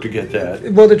of work to get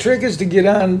that. Well, the trick is to get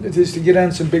on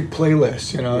some big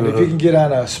playlists, and if you can get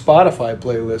on a Spotify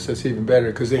playlist, that's even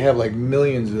better because they have like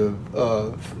millions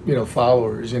of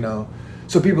followers,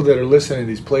 So people that are listening to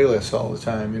these playlists all the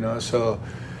time, So,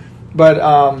 but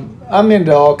I'm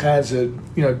into all kinds of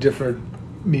different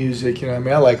music. I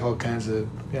like all kinds of.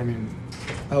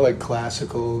 I like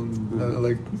classical. I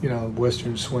like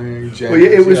Western swing, jazz.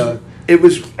 Well, it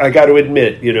was. I got to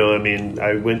admit,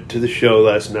 I went to the show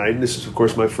last night, and this is, of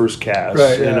course, my first cast.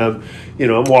 Right, and I'm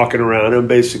walking around. I'm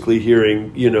basically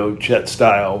hearing, Chet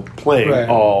Style playing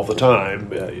all the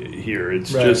time here.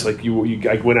 It's just like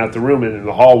I went out the room, and in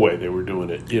the hallway they were doing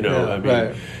it.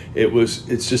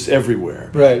 It's just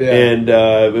everywhere. Right. Yeah. And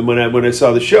when I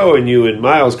saw the show, and you and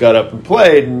Miles got up and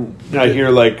played, and I hear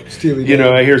like Steely Dan.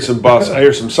 I hear some bossa, I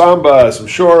hear some samba, some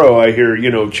choro, I hear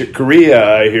Chick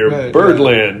Corea, I hear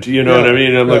Birdland. You know what I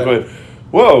mean? I'm like, going,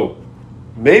 whoa,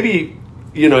 maybe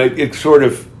it sort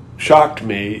of shocked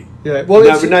me. Yeah. Well,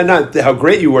 not how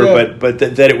great you were, but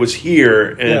that it was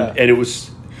here, and it was.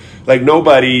 Like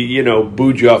nobody,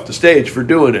 booed you off the stage for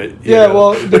doing it.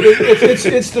 Well,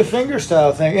 it's the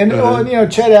fingerstyle thing, and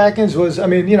Chet Atkins was.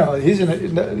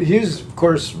 He's of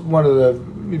course one of the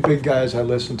big guys I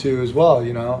listen to as well.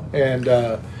 And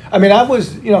I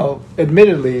was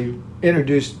admittedly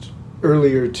introduced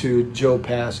earlier to Joe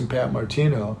Pass and Pat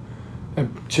Martino,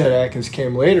 and Chet Atkins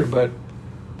came later. But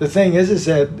the thing is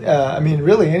that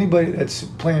really anybody that's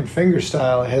playing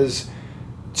fingerstyle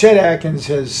Chet Atkins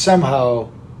has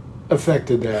somehow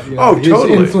affected that. Totally. He's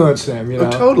influenced them.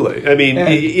 Totally.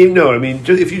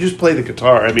 Just, if you just play the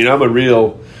guitar. I'm a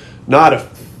real, not a.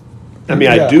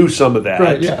 I do some of that.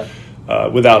 Right. Yeah.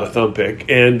 Without a thumb pick,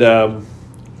 and I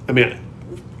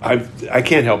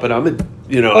can't help it.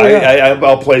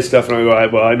 I'll play stuff and I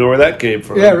go, I know where that came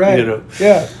from. Yeah. Right.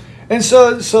 Yeah. And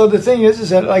so the thing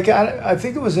is that like I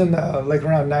think it was in like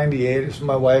around '98.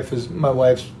 My wife's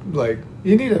like,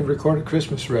 you need to record a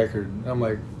Christmas record. And I'm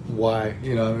like, why?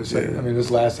 It's like, this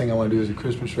last thing I want to do is a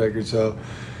Christmas record. So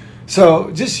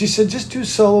she said, just do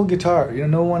solo guitar.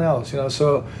 No one else.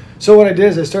 So what I did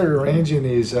is I started arranging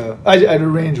these. I'd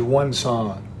arrange one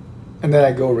song, and then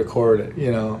I go record it,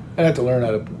 I have to learn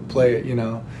how to play it,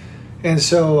 and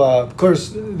so of course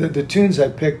the tunes I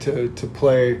picked to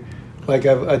play, like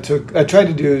I tried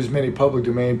to do as many public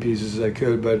domain pieces as I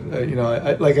could, but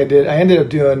I ended up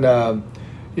doing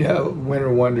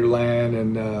Winter Wonderland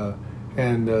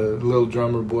and Little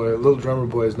Drummer Boy. Little Drummer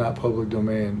Boy is not public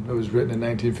domain. It was written in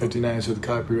 1959, so the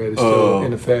copyright is still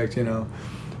in effect,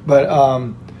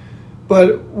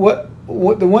 But what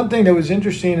the one thing that was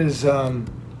interesting is I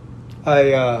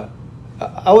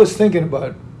was thinking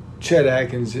about Chet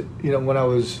Atkins, when I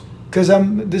was, because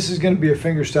this is going to be a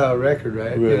fingerstyle record,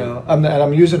 right?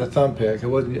 I'm using a thumb pick. I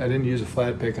didn't use a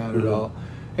flat pick on it at all,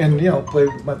 and play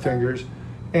with my fingers,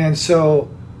 and so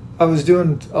I was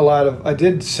doing I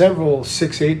did several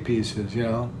 6/8 pieces,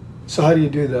 So how do you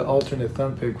do the alternate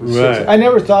thumb pick with six? I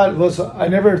never thought,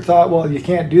 well, you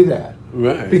can't do that,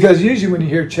 right? Because usually when you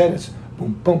hear Chet, it's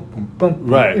boom, boom, boom, boom,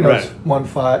 right, it's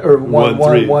 1-5 or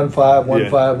 1-1, 1-5,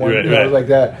 1-5, 1, like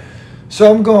that. So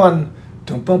I'm going,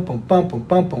 bum bum bum bum bum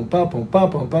bum bum bum bum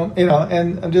bum bum, and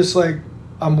I'm just like,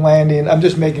 I'm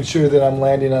just making sure that I'm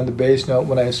landing on the bass note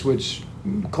when I switch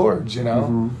chords,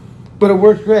 Mm-hmm. But it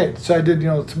worked great. So I did,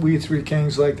 We Three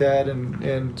Kings like that,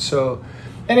 and so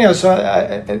anyhow, so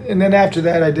and then after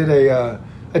that I did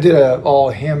a all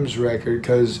hymns record,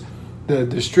 because the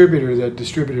distributor that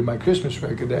distributed my Christmas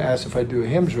record, they asked if I'd do a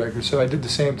hymns record. So I did the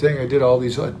same thing. I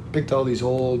picked all these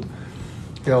old,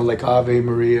 like Ave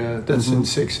Maria, that's in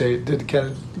 6/8.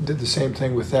 Did the same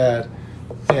thing with that,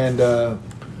 and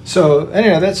so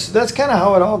anyhow, that's kind of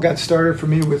how it all got started for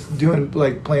me with doing,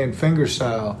 like, playing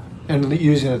fingerstyle and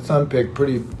using a thumb pick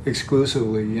pretty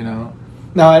exclusively,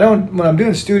 Now I don't, when I'm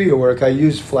doing studio work, I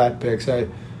use flat picks. I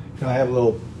have a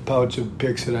little pouch of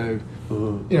picks that I,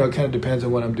 it kind of depends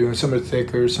on what I'm doing. Some are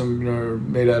thicker, some are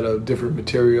made out of different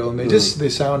material, and they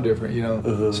sound different,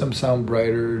 Some sound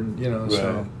brighter,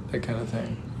 so that kind of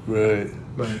thing. Right.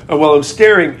 But, well, I'm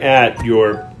staring at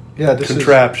your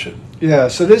contraption.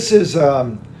 So this is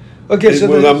okay.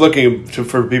 So I'm looking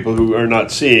for people who are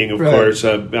not seeing. Of course,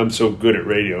 I'm so good at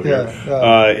radio here.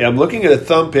 I'm looking at a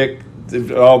thumb pick.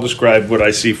 I'll describe what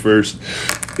I see first.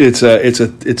 It's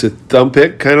a thumb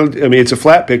pick, kind of. I mean, it's a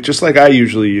flat pick, just like I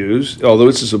usually use. Although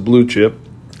this is a blue chip.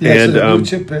 It's a blue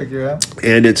chip pick.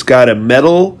 And it's got a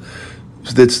metal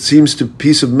that seems to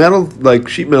piece of metal, like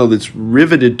sheet metal, that's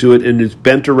riveted to it, and it's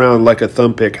bent around like a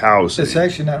thumb pick house. It's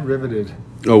actually not riveted.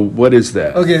 Oh, what is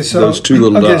that? Okay, so those two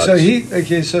little dots. So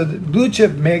the blue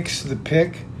chip makes the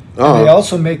pick. And they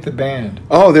also make the band.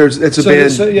 Oh, it's a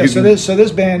band. So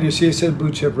this band, you see, it says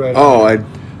blue chip right.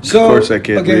 Of course I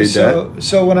can't read that.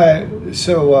 So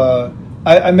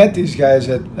I met these guys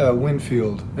at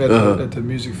Winfield at the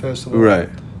music festival. Right.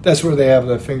 That's where they have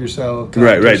the fingerstyle.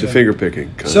 Right. The finger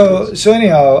picking. So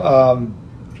anyhow,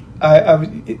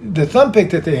 the thumb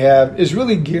pick that they have is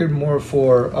really geared more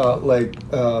for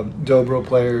dobro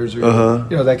players or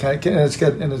that kind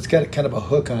of, and it's got kind of a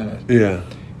hook on it. Yeah.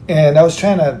 And I was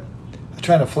trying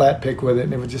to flat pick with it,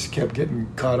 and it just kept getting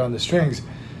caught on the strings.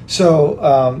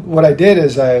 So what I did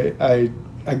is I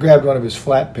grabbed one of his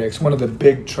flat picks, one of the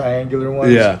big triangular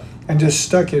ones, and just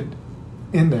stuck it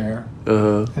in there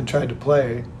and tried to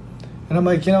play. And I'm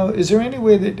like, is there any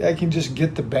way that I can just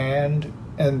get the band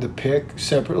and the pick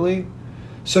separately?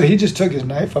 So he just took his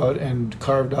knife out and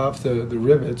carved off the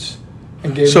rivets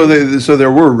and gave. So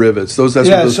there were rivets. That's what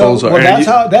those holes are.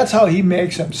 Well, that's how he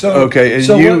makes them. So okay, and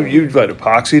you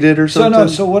epoxied it or something?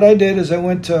 So what I did is I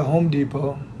went to Home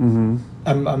Depot. Mm-hmm.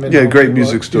 I'm in Home Depot.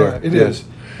 Music store. Yeah, it is.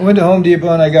 I went to Home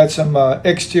Depot and I got some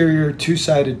exterior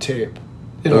 2-sided tape.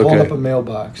 It'll hold up a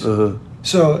mailbox.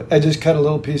 So I just cut a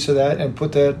little piece of that and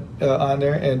put that on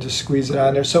there and just squeeze it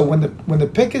on there. So when the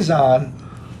pick is on,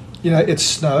 it's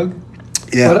snug.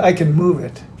 Yeah. But I can move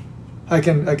it. I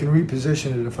can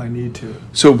reposition it if I need to.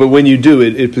 So, but when you do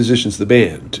it, it positions the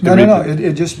band. No.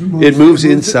 It just moves. It moves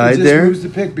inside there. It moves the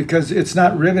pick because it's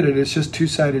not riveted. It's just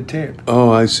 2-sided tape. Oh,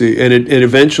 I see. And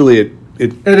eventually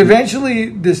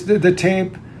the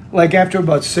tape, like after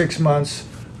about 6 months,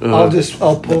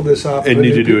 I'll pull this off. And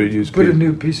need to do it. Put a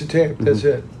new piece of tape. That's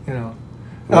it. Wow.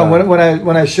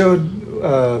 When I showed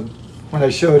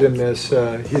him this,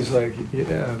 he's like,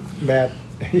 Matt.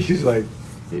 He's like,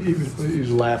 he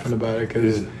was laughing about it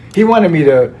because he wanted me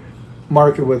to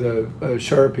mark it with a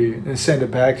Sharpie and send it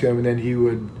back to him, and then he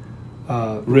would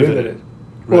rivet it.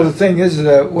 Right. Well, the thing is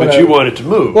that you want it to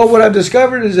move. Well, what I've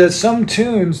discovered is that some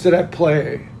tunes that I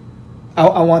play,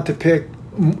 I want the pick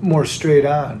more straight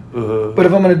on. But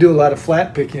if I'm going to do a lot of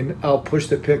flat picking, I'll push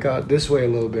the pick out this way a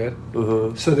little bit.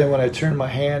 So then when I turn my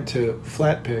hand to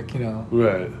flat pick,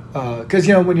 right? Because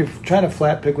when you're trying to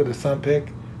flat pick with a thumb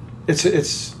pick,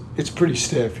 it's it's pretty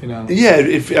stiff, you know. Yeah,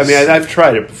 I've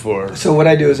tried it before. So what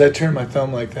I do is I turn my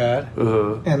thumb like that,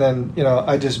 Uh-huh. and then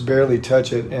I just barely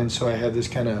touch it, and so I have this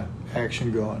kind of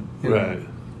action going. Right.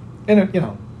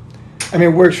 And it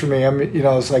works for me.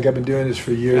 It's like I've been doing this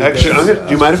for years. Actually, do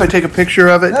you mind if I take a picture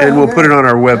of it, and we'll okay. put it on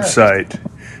our website?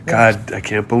 God, I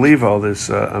can't believe all this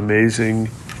amazing.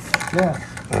 Yeah.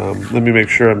 Let me make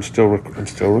sure I'm still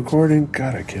recording.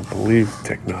 God, I can't believe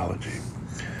technology.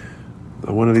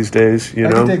 One of these days,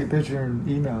 I can take a picture and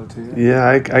email it to you. Yeah,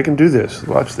 I can do this.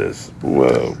 Watch this.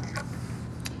 Whoa.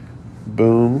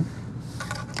 Boom.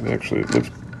 Actually,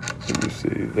 let me see.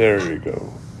 There you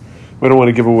go. We don't want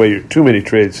to give away too many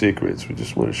trade secrets. We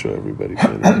just want to show everybody.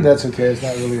 That's okay. It's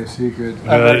not really a secret.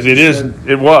 It is.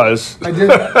 It was. I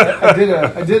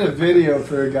did a video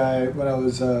for a guy when I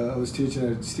was teaching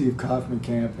at Steve Kaufman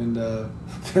camp, and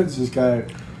there's this guy.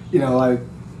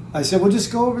 I said, well,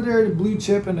 just go over there to Blue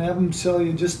Chip and have them sell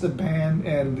you just the band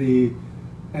and the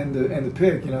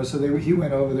pick. So he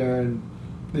went over there and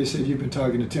they said, you've been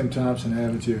talking to Tim Thompson,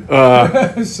 haven't you?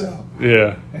 So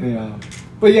yeah. Anyhow.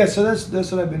 But yeah, so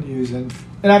that's what I've been using,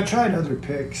 and I've tried other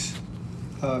picks.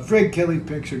 Fred Kelly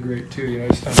picks are great too.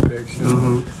 Stump picks.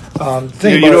 Mm-hmm.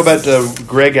 You know about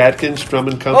Greg Atkins, Drum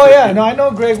and Company? Oh yeah, no, I know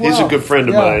Greg well. He's a good friend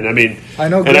of mine. I mean, I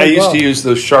know. Greg and I used to use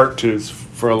those shark tooths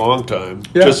for a long time,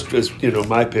 just as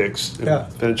my picks. And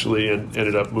eventually,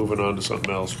 ended up moving on to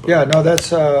something else. But. Yeah, no,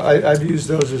 that's I've used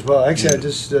those as well. Actually, I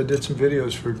just did some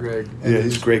videos for Greg. Yeah,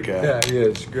 he's a great guy. Yeah, he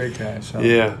is a great guy. So.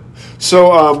 Yeah,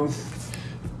 so.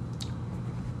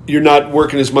 You're not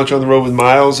working as much on the road with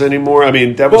Miles anymore? I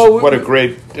mean, that was what a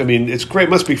great... I mean, it's great.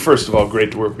 It must be, first of all,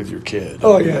 great to work with your kid.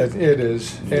 Oh, yeah, it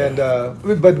is. Yeah. And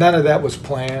but none of that was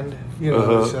planned. He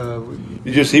was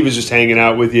just hanging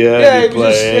out with you. Yeah,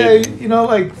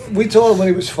 we told him when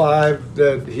he was 5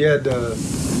 that he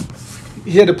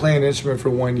had to play an instrument for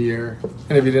 1 year,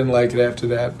 and if he didn't like it after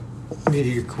that,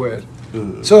 he could quit.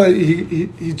 So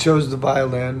he chose the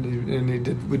violin, and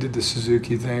we did the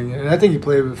Suzuki thing, and I think he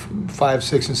played with 5,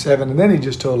 6, and 7, and then he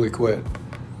just totally quit,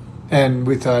 and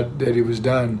we thought that he was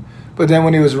done. But then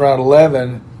when he was around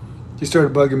 11, he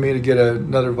started bugging me to get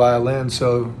another violin.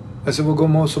 So I said, "We'll go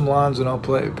mow some lawns, and I'll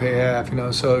pay half."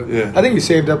 So I think he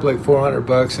saved up like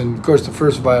 $400, and of course the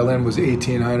first violin was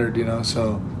 $1,800.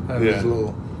 So that was a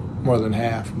little more than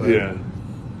half. But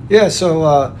yeah.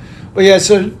 So.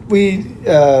 So we,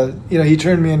 he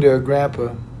turned me into a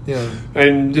grandpa,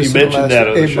 And you mentioned that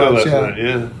on the show last night,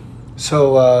 yeah.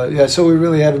 So, so we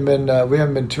really haven't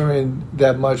been touring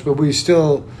that much, but we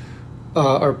still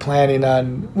are planning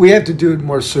on, we have to do it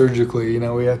more surgically,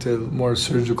 we have to, more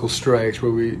surgical strikes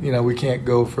where we can't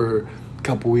go for a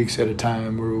couple weeks at a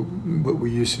time, or what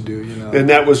we used to do, And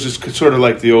that was just sort of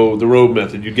like the road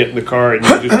method. You get in the car and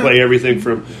you just play everything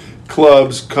from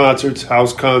clubs, concerts,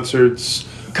 house concerts,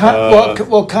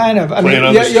 well, kind of. I mean,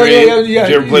 on the street. Did you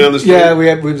ever play on the street? Yeah,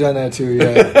 we've done that too.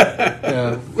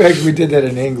 Yeah, Actually, we did that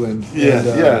in England. Yeah,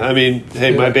 and, I mean,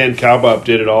 hey, my band Cowbop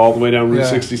did it all the way down Route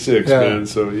 66, man.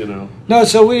 So No,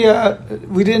 so we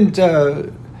didn't.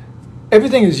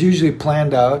 Everything is usually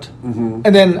planned out,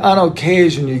 and then on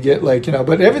occasion you get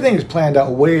but everything is planned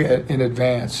out way in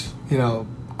advance.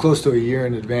 Close to a year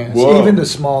in advance. Whoa. Even the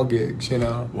small gigs.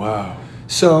 Wow.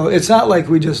 So it's not like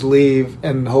we just leave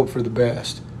and hope for the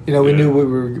best. We knew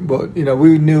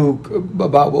we knew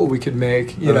about what we could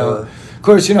make. Of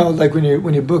course, like when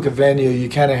you book a venue, you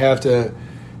kind of have to,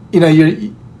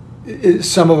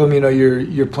 some of them,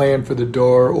 you're playing for the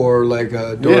door or like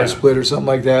a door split or something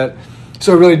like that.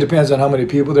 So it really depends on how many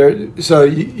people there. So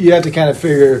you have to kind of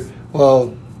figure,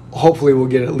 well, hopefully we'll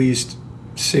get at least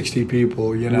 60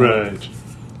 people. Right.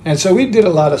 And so we did a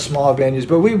lot of small venues,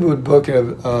 but we would book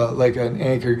like an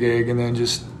anchor gig and then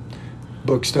just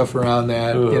book stuff around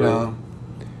that.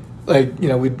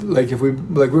 If we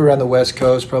were on the West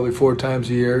Coast probably 4 times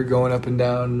a year, going up and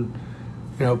down,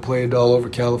 played all over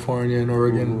California and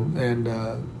Oregon and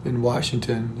in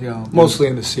Washington. Mostly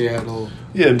in the Seattle.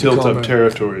 Yeah, and built up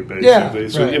territory basically. Yeah,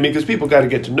 so right. because people got to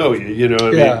get to know you.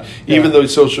 Even though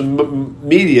social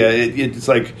media, it's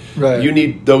like you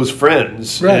need those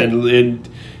friends, right.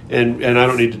 And I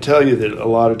don't need to tell you that a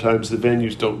lot of times the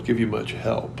venues don't give you much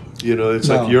help. It's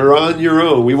No. like you're on your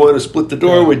own. We want to split the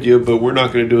door with you, but we're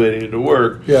not going to do any of the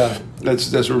work. Yeah,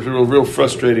 that's a real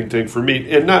frustrating thing for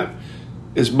me, and not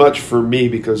as much for me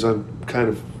because I'm kind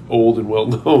of old and well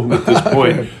known at this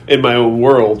point in my own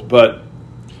world, but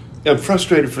I'm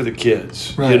frustrated for the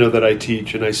kids, that I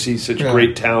teach, and I see such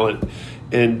great talent.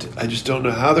 And I just don't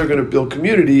know how they're going to build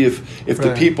community if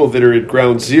the people that are at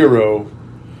ground zero,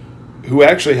 who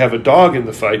actually have a dog in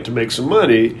the fight to make some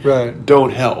money,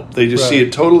 don't help. They just see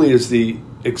it totally as the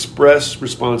express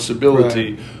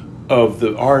responsibility of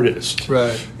the artist.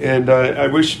 Right. And I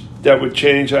wish that would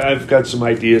change. I've got some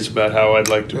ideas about how I'd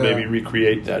like to Yeah. maybe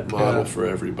recreate that model Yeah. for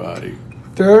everybody.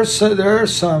 There are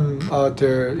some out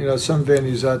there, some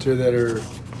venues out there that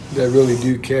really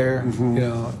do care,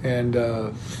 and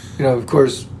of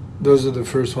course, those are the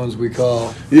first ones we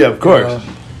call. Yeah, of course.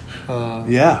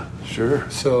 Yeah. Sure.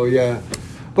 So yeah,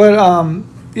 but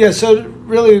so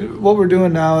really, what we're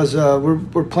doing now is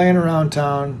we're playing around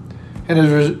town, and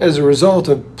as a result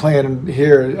of playing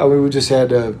here, we just had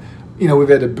to, we've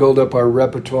had to build up our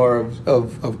repertoire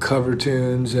of cover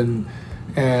tunes and.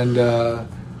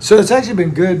 So it's actually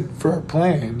been good for our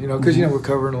playing, because we're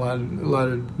covering a lot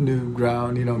of new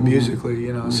ground, musically,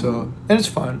 So and it's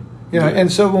fun,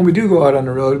 And so when we do go out on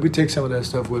the road, we take some of that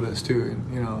stuff with us too,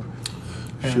 and,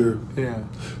 Sure. Yeah.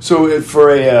 So for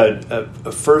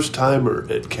a first timer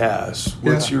at Cass,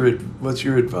 what's your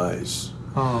advice?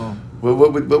 Oh.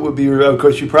 What would be your? Of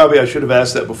course, I should have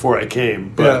asked that before I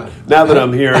came, but Yeah. now that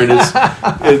I'm here,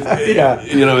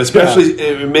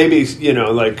 especially maybe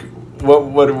like.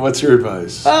 What's your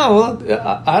advice? Oh,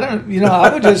 well, I don't,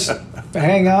 I would just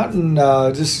hang out and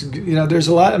there's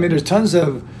a lot, there's tons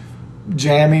of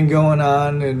jamming going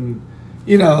on and,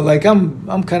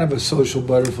 I'm kind of a social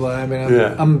butterfly.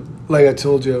 I'm like I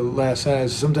told you last night,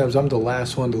 sometimes I'm the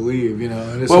last one to leave,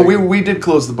 And it's we did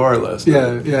close the bar last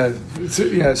night. Yeah.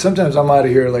 Sometimes I'm out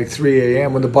of here like 3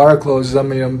 a.m. When the bar closes,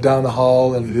 I'm down the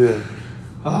hall and,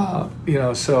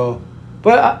 so...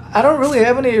 But I don't really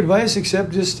have any advice except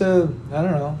just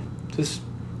just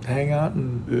hang out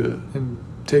and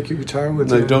take your guitar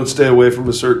with you. Don't stay away from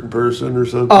a certain person or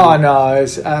something. Oh no, I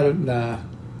don't. Nah.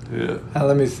 Yeah.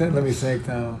 Let me think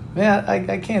now. Man,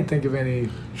 I can't think of any.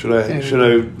 Should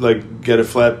I get a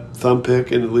flat thumb pick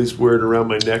and at least wear it around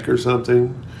my neck or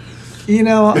something?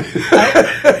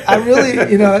 I really,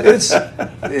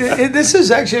 this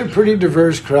is actually a pretty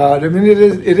diverse crowd.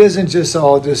 It isn't just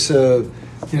all just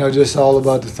all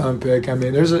about the thumb pick.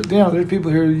 There's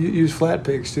people here who use flat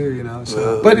picks too,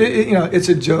 So, but it's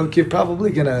a joke. You're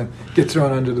probably gonna get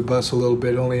thrown under the bus a little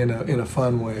bit, only in a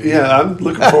fun way. Yeah, I'm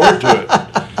looking forward to it.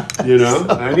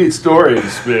 I need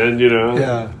stories, man.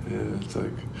 Yeah. It's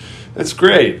like that's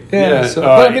great. Yeah. So,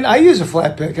 but I use a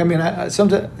flat pick.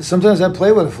 Sometimes I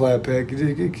play with a flat pick.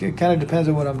 It kind of depends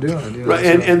on what I'm doing. Right,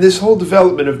 and this whole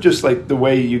development of just like the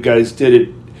way you guys did it.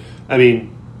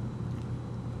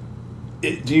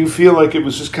 Do you feel like it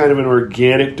was just kind of an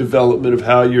organic development of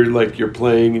how you're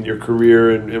playing in your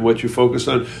career and what you focused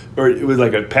on, or it was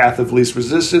like a path of least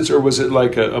resistance, or was it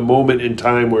like a moment in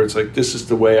time where it's like this is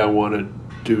the way I want to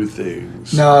do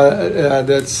things? No,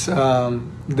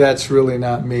 that's really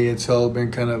not me. It's all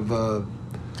been kind of,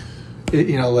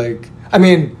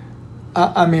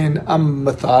 I'm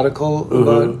methodical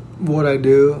about what I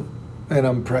do, and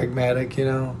I'm pragmatic,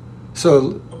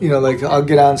 So, I'll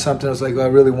get on something. It's like, I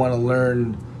really want to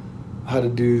learn how to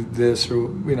do this or,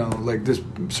 this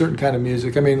certain kind of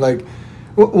music. Even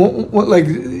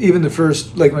the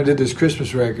first, when I did this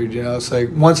Christmas record, it's like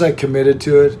once I committed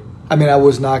to it, I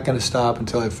was not going to stop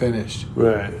until I finished.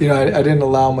 Right. I didn't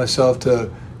allow myself to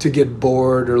get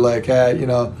bored or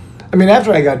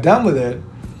after I got done with it,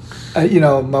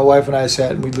 my wife and I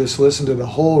sat and we just listened to the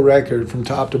whole record from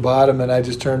top to bottom, and I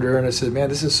just turned to her and I said, "Man,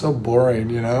 this is so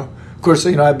boring," Of course,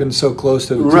 I've been so close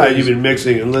to the right. You've been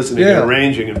mixing and listening and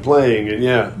arranging and playing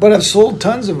and But I've sold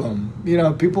tons of them.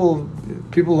 People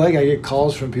I get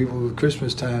calls from people at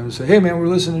Christmas time and say, "Hey, man, we're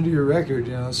listening to your record,"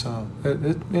 So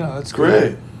it's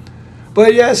great.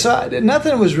 But so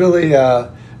nothing was really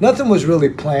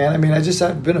planned.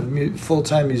 I've been a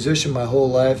full-time musician my whole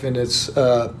life, and it's.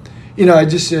 I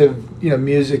just have,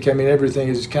 music. Everything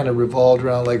is kind of revolved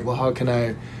around how can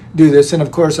I do this? And of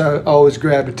course, I always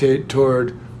gravitate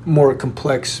toward more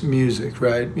complex music,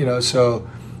 right? So,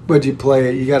 but you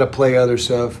got to play other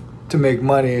stuff to make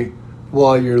money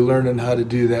while you're learning how to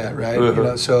do that,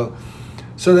 right? So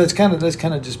that's kind of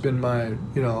just been my,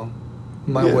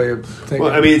 my way of thinking.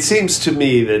 Well, it seems to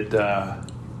me that,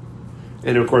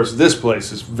 and of course, this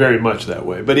place is very much that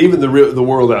way. But even the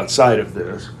world outside of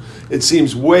this. It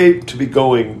seems way to be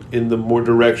going in the more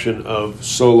direction of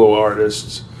solo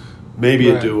artists, maybe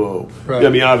a duo. Right.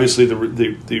 Obviously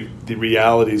the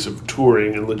realities of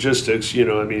touring and logistics.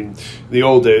 In the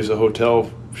old days, a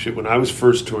hotel when I was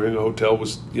first touring, a hotel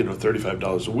was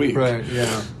 $35 a week. Right.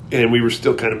 Yeah. And we were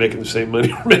still kind of making the same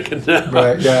money we're making now.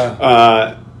 Right.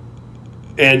 Yeah.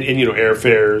 And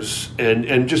airfares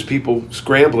and just people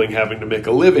scrambling, having to make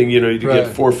a living. You get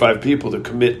 4 or 5 people to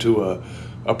commit to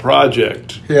a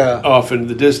project, off in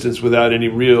the distance without any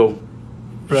real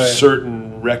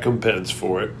certain recompense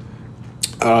for it.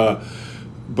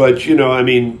 But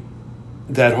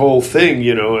that whole thing,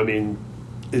 I mean,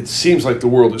 it seems like the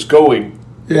world is going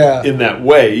Yeah. in that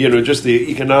way, just the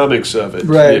economics of it.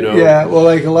 Right. Yeah. Well,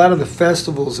 like a lot of the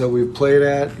festivals that we've played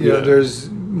at, Yeah. there's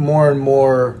more and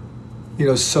more,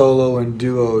 solo and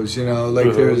duos.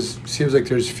 Like seems like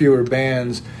there's fewer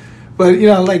bands, but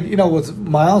with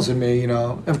Miles and me,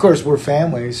 of course we're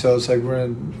family, so it's like we're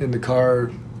in the car.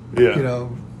 Yeah.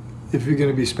 If you're going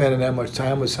to be spending that much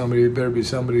time with somebody, it better be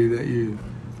somebody that you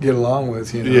get along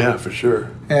with. Yeah, for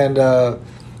sure. And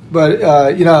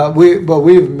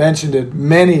we've mentioned it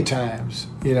many times.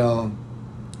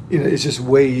 It's just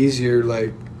way easier,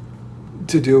 like,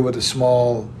 to do it with a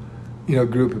small,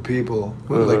 group of people,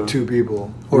 with like two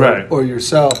people, or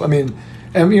yourself. I mean,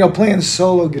 and playing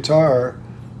solo guitar,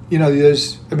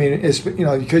 there's, it's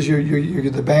because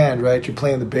you're the band, right? You're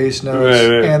playing the bass notes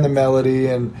and the melody,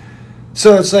 and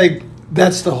so it's like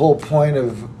that's the whole point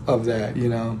of that,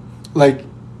 like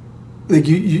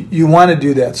you want to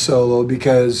do that solo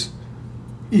because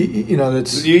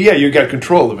that's you got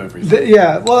control of everything.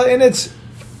 Well,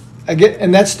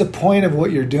 and that's the point of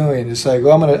what you're doing. It's like,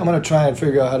 well, I'm gonna try and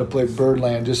figure out how to play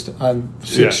Birdland just on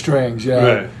six strings,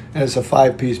 Right. And it's a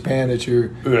 5-piece band that you're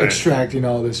Right. extracting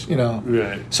all this,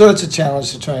 Right. So it's a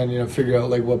challenge to try and figure out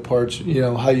like what parts,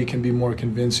 how you can be more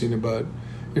convincing about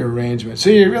your arrangement. So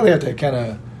you really have to kind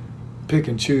of pick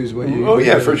and choose what you. Oh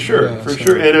yeah, for sure.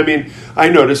 And I mean, I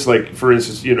noticed, like, for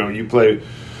instance, you play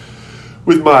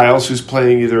with Miles, who's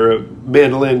playing either a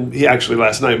mandolin. He actually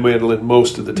last night mandolin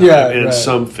most of the time, and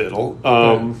some fiddle.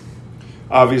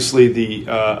 Obviously, the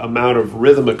amount of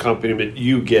rhythm accompaniment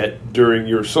you get during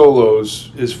your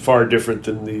solos is far different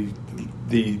than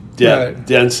the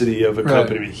density of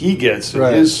accompaniment he gets in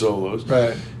his solos.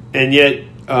 Right. And yet,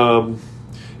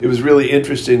 it was really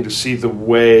interesting to see the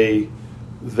way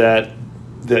that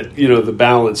the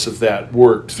balance of that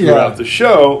worked throughout the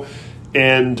show,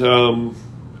 and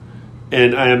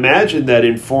I imagine that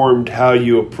informed how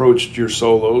you approached your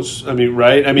solos. I mean,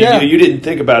 right? I mean, you didn't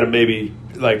think about it maybe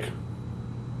like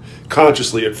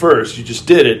consciously at first. You just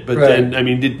did it, but then, I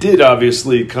mean, it did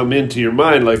obviously come into your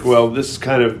mind like, well, this is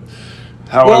kind of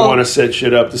how I want to set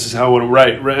shit up. This is how I want to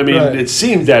write. I mean, it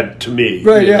seemed that to me.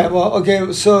 Right. Yeah. Well.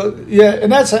 Okay. So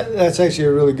and that's actually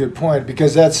a really good point,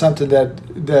 because that's something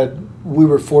that we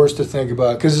were forced to think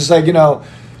about, because it's like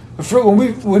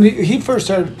when he first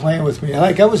started playing with me,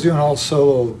 like I was doing all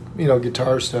solo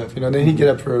guitar stuff, then he'd get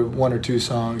up for one or two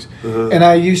songs, and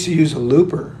I used to use a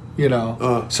looper,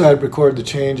 so I'd record the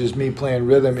changes, me playing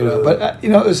rhythm, but it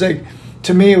was like,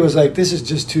 to me, it was like, this is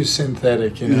just too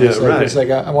synthetic, It's like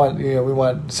I want, we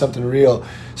want something real.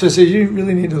 So I said, you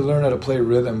really need to learn how to play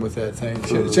rhythm with that thing.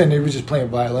 And he was just playing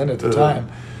violin at the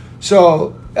time.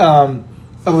 So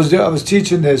I was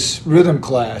teaching this rhythm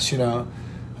class,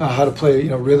 how to play,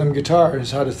 rhythm guitar,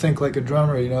 is how to think like a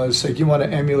drummer. It's like you want to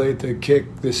emulate the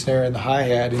kick, the snare, and the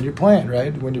hi-hat, and you're playing,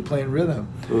 right, when you're playing rhythm.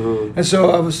 And so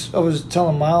I was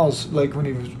telling Miles, like when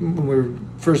we were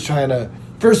first trying to,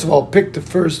 first of all, pick the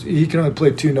first. He can only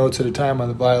play 2 notes at a time on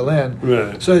the violin.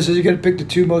 Right. So I said, you got to pick the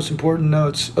 2 most important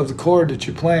notes of the chord that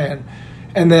you're playing,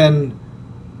 and then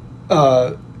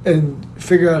and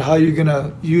figure out how you're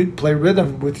gonna play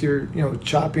rhythm with your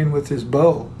chopping with his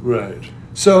bow. Right.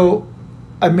 So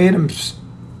I made him.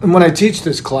 And when I teach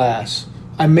this class,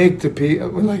 I make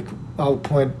I'll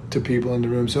point to people in the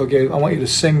room. So okay, I want you to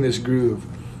sing this groove.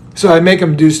 So I make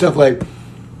them do stuff like.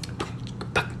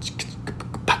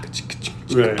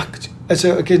 Right. I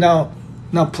said, okay, now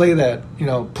play that.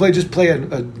 Play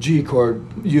a G chord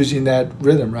using that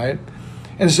rhythm, right?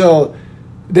 And so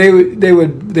they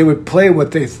would play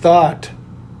what they thought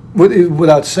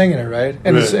without singing it, right?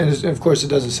 And, and of course, it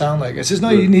doesn't sound like it. I says,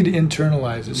 no, you need to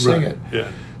internalize it, sing it. Yeah.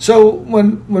 So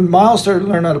when Miles started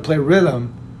learning how to play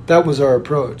rhythm, that was our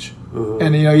approach.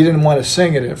 And he didn't want to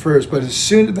sing it at first, but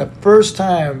the first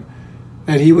time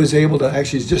that he was able to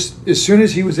actually as soon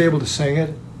as he was able to sing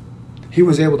it, he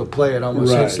was able to play it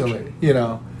almost instantly,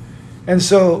 And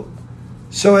so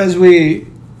as we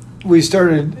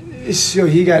started, so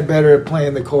he got better at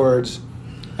playing the chords,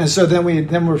 and so then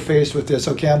we're faced with this.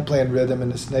 Okay, I'm playing rhythm and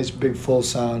this nice big full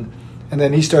sound, and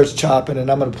then he starts chopping,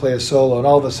 and I'm going to play a solo, and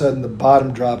all of a sudden the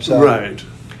bottom drops out. Right.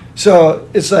 So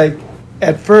it's like,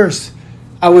 at first,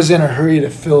 I was in a hurry to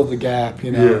fill the gap,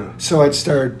 Yeah. So I'd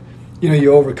start. You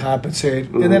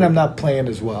overcompensate, and then I'm not playing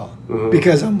as well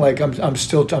because I'm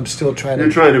still trying to. You're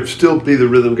trying to still be the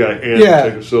rhythm guy and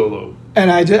take a solo.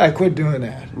 And I quit doing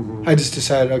that. I just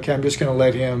decided, okay, I'm just going to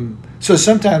let him. So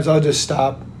sometimes I'll just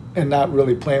stop and not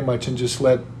really play much and just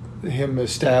let him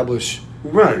establish,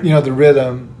 the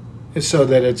rhythm, so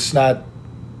that it's not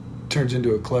turns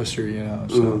into a cluster.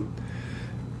 So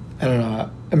I don't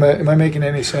know. Am I making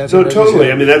any sense? No,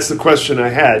 totally. I mean, that's the question I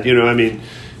had. I mean,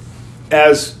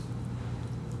 as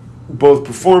both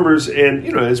performers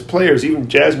and, as players, even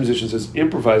jazz musicians, as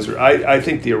improviser, I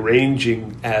think the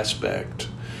arranging aspect,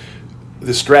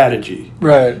 the strategy,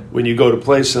 right, when you go to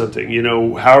play something,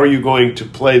 how are you going to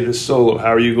play this solo?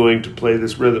 How are you going to play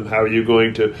this rhythm? How are you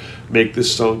going to make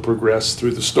this song progress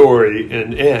through the story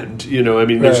and end? I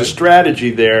mean, there's a strategy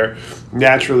there.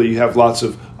 Naturally, you have lots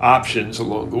of options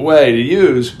along the way to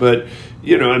use, but,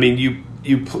 I mean, you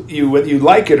whether you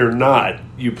like it or not,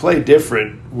 you play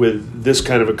different with this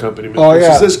kind of accompaniment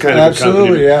versus this kind of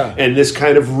accompaniment, and this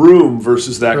kind of room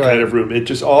versus that kind of room. It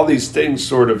just, all these things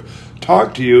sort of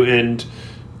talk to you, and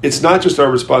it's not just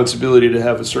our responsibility to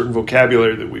have a certain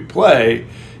vocabulary that we play.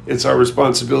 It's our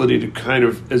responsibility to kind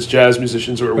of, as jazz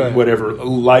musicians or whatever,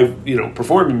 live,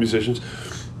 performing musicians,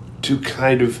 to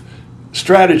kind of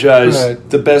strategize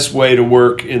the best way to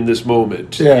work in this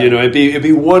moment. It'd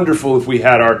be wonderful if we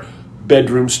had our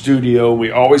bedroom studio, and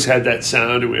we always had that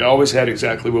sound, and we always had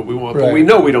exactly what we want. But we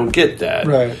know we don't get that.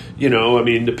 Right. I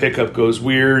mean, the pickup goes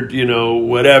weird,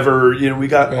 whatever. We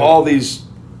got all these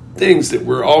things that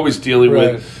we're always dealing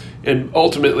with, and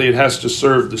ultimately it has to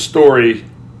serve the story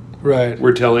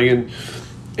we're telling,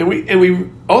 and we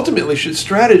ultimately should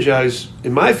strategize,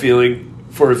 in my feeling,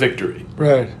 for a victory.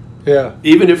 Right. Yeah.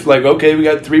 Even if, like, okay, we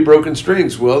got 3 broken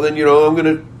strings, well then I'm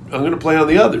gonna play on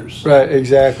the others. Right.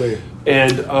 Exactly.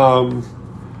 And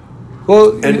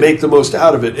make the most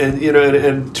out of it. And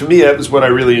and to me, that was what I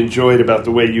really enjoyed about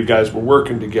the way you guys were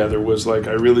working together. Was like,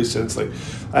 I really sensed, like,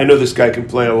 I know this guy can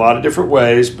play a lot of different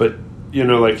ways, but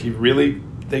like,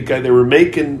 they were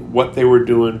making what they were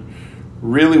doing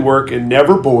really work, and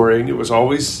never boring. It was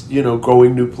always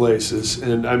going new places.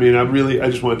 And I mean, I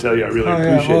just want to tell you, I really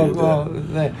appreciated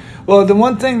that. Well, the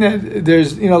one thing that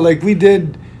there's like we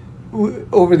did.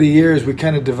 Over the years, we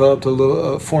kind of developed a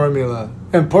little formula,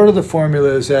 and part of the formula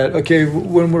is that, okay,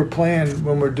 when we're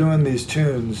doing these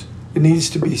tunes, it needs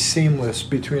to be seamless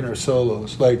between our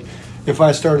solos. Like, if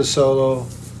I start a solo,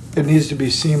 it needs to be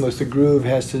seamless. The groove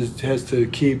has to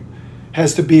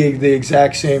be the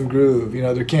exact same groove.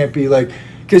 There can't be like,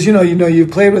 because you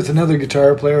played with another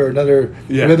guitar player or another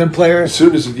rhythm player. As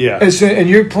soon as and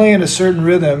you're playing a certain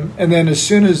rhythm, and then as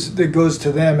soon as it goes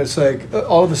to them, it's like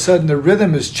all of a sudden the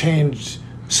rhythm has changed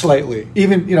slightly.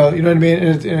 Even you know what I mean,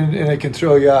 and it can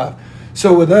throw you off.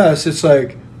 So with us, it's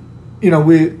like,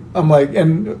 I'm like,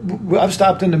 and I've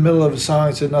stopped in the middle of a song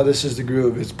and said, no, this is the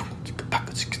groove. It's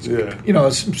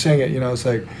sing it. It's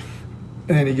like,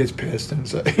 and then he gets pissed, and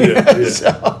it's like,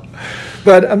 so.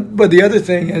 But the other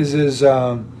thing is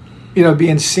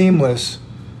being seamless,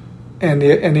 and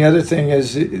the other thing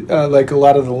is like a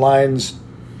lot of the lines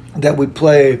that we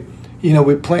play,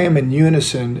 we play them in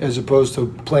unison as opposed to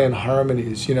playing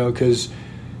harmonies, because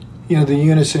the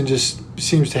unison just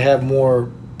seems to have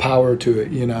more power to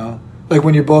it, like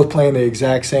when you're both playing the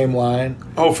exact same line.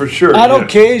 Oh, for sure. On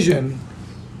occasion.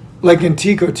 Like in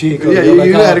Tico Tico. Yeah,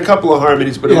 you had a couple of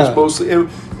harmonies, but it was mostly, and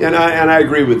I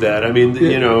agree with that. I mean,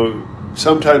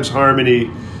 sometimes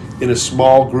harmony in a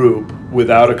small group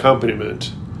without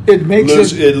accompaniment,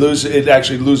 it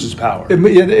actually loses power. It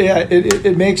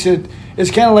makes it.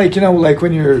 It's kind of like like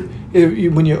when you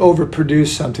overproduce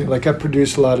something. Like I've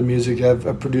produced a lot of music.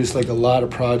 I've produced like a lot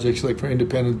of projects, like for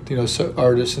independent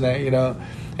artists and that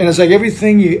and it's like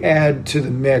everything you add to the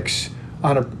mix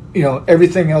on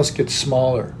everything else gets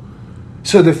smaller.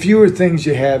 So the fewer things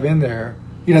you have in there,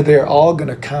 they're all going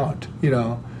to count,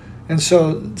 And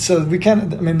so we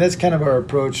kind of, that's kind of our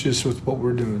approach just with what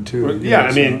we're doing too.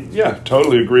 Yeah,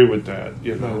 totally agree with that.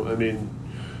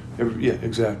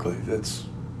 Exactly. That's,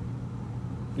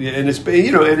 and it's,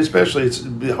 and especially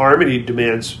the harmony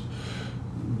demands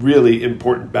really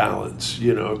important balance,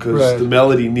 because the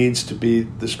melody needs to be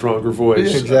the stronger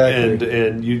voice. Exactly.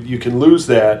 And you can lose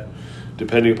that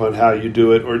depending upon how you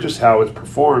do it or just how it's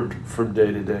performed from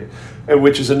day to day. And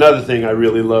which is another thing I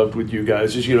really loved with you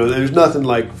guys is, there's nothing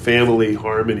like family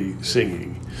harmony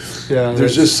singing. Yeah,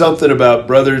 there's just something about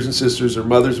brothers and sisters or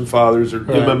mothers and fathers or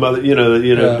my mother,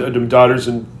 daughters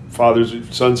and fathers,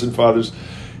 sons and fathers.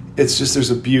 It's just, there's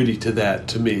a beauty to that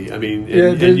to me. I mean,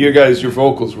 and you guys, your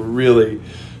vocals were really,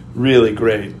 really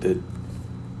great. That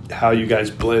how you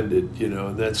guys blended,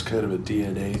 and that's kind of a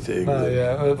DNA thing.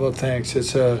 Well, thanks.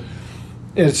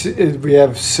 We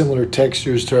have similar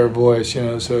textures to our voice,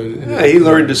 So he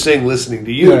learned to sing listening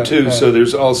to you too. So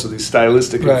there's also these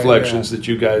stylistic inflections that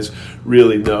you guys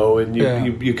really know, and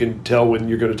you can tell when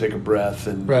you're going to take a breath,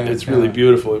 and it's really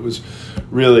beautiful. It was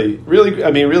really, really,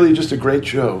 really just a great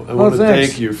show. I want to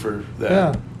thank you for that.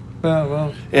 Yeah.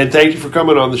 Well. And thank you for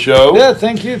coming on the show. Yeah,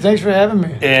 thank you. Thanks for having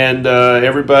me. And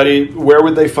everybody, where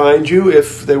would they find you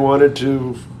if they wanted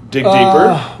to dig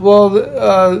deeper? We've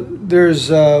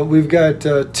got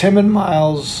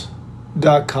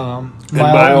timandmiles.com. And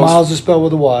Miles? Miles is spelled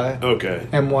with a Y. Okay.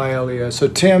 MYLES. So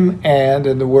Tim and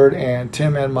the word and,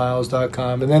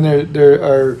 timandmiles.com. And then there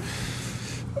are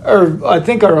I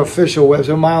think our official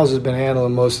website, Miles has been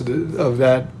handling most of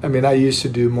that. I mean, I used to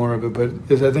do more of it, but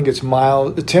I think it's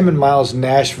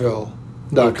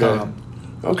timandmilesnashville.com.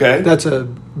 Okay. That's a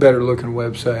better looking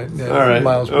website. All right.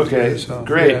 Miles okay. so,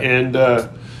 great. Yeah. And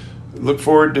look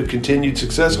forward to continued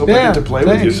success. Hope I get to play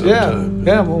with you sometime.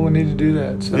 Yeah, well, we need to do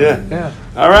that. So, Yeah. Yeah.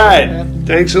 All right. Yeah.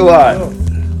 Thanks a lot. Oh.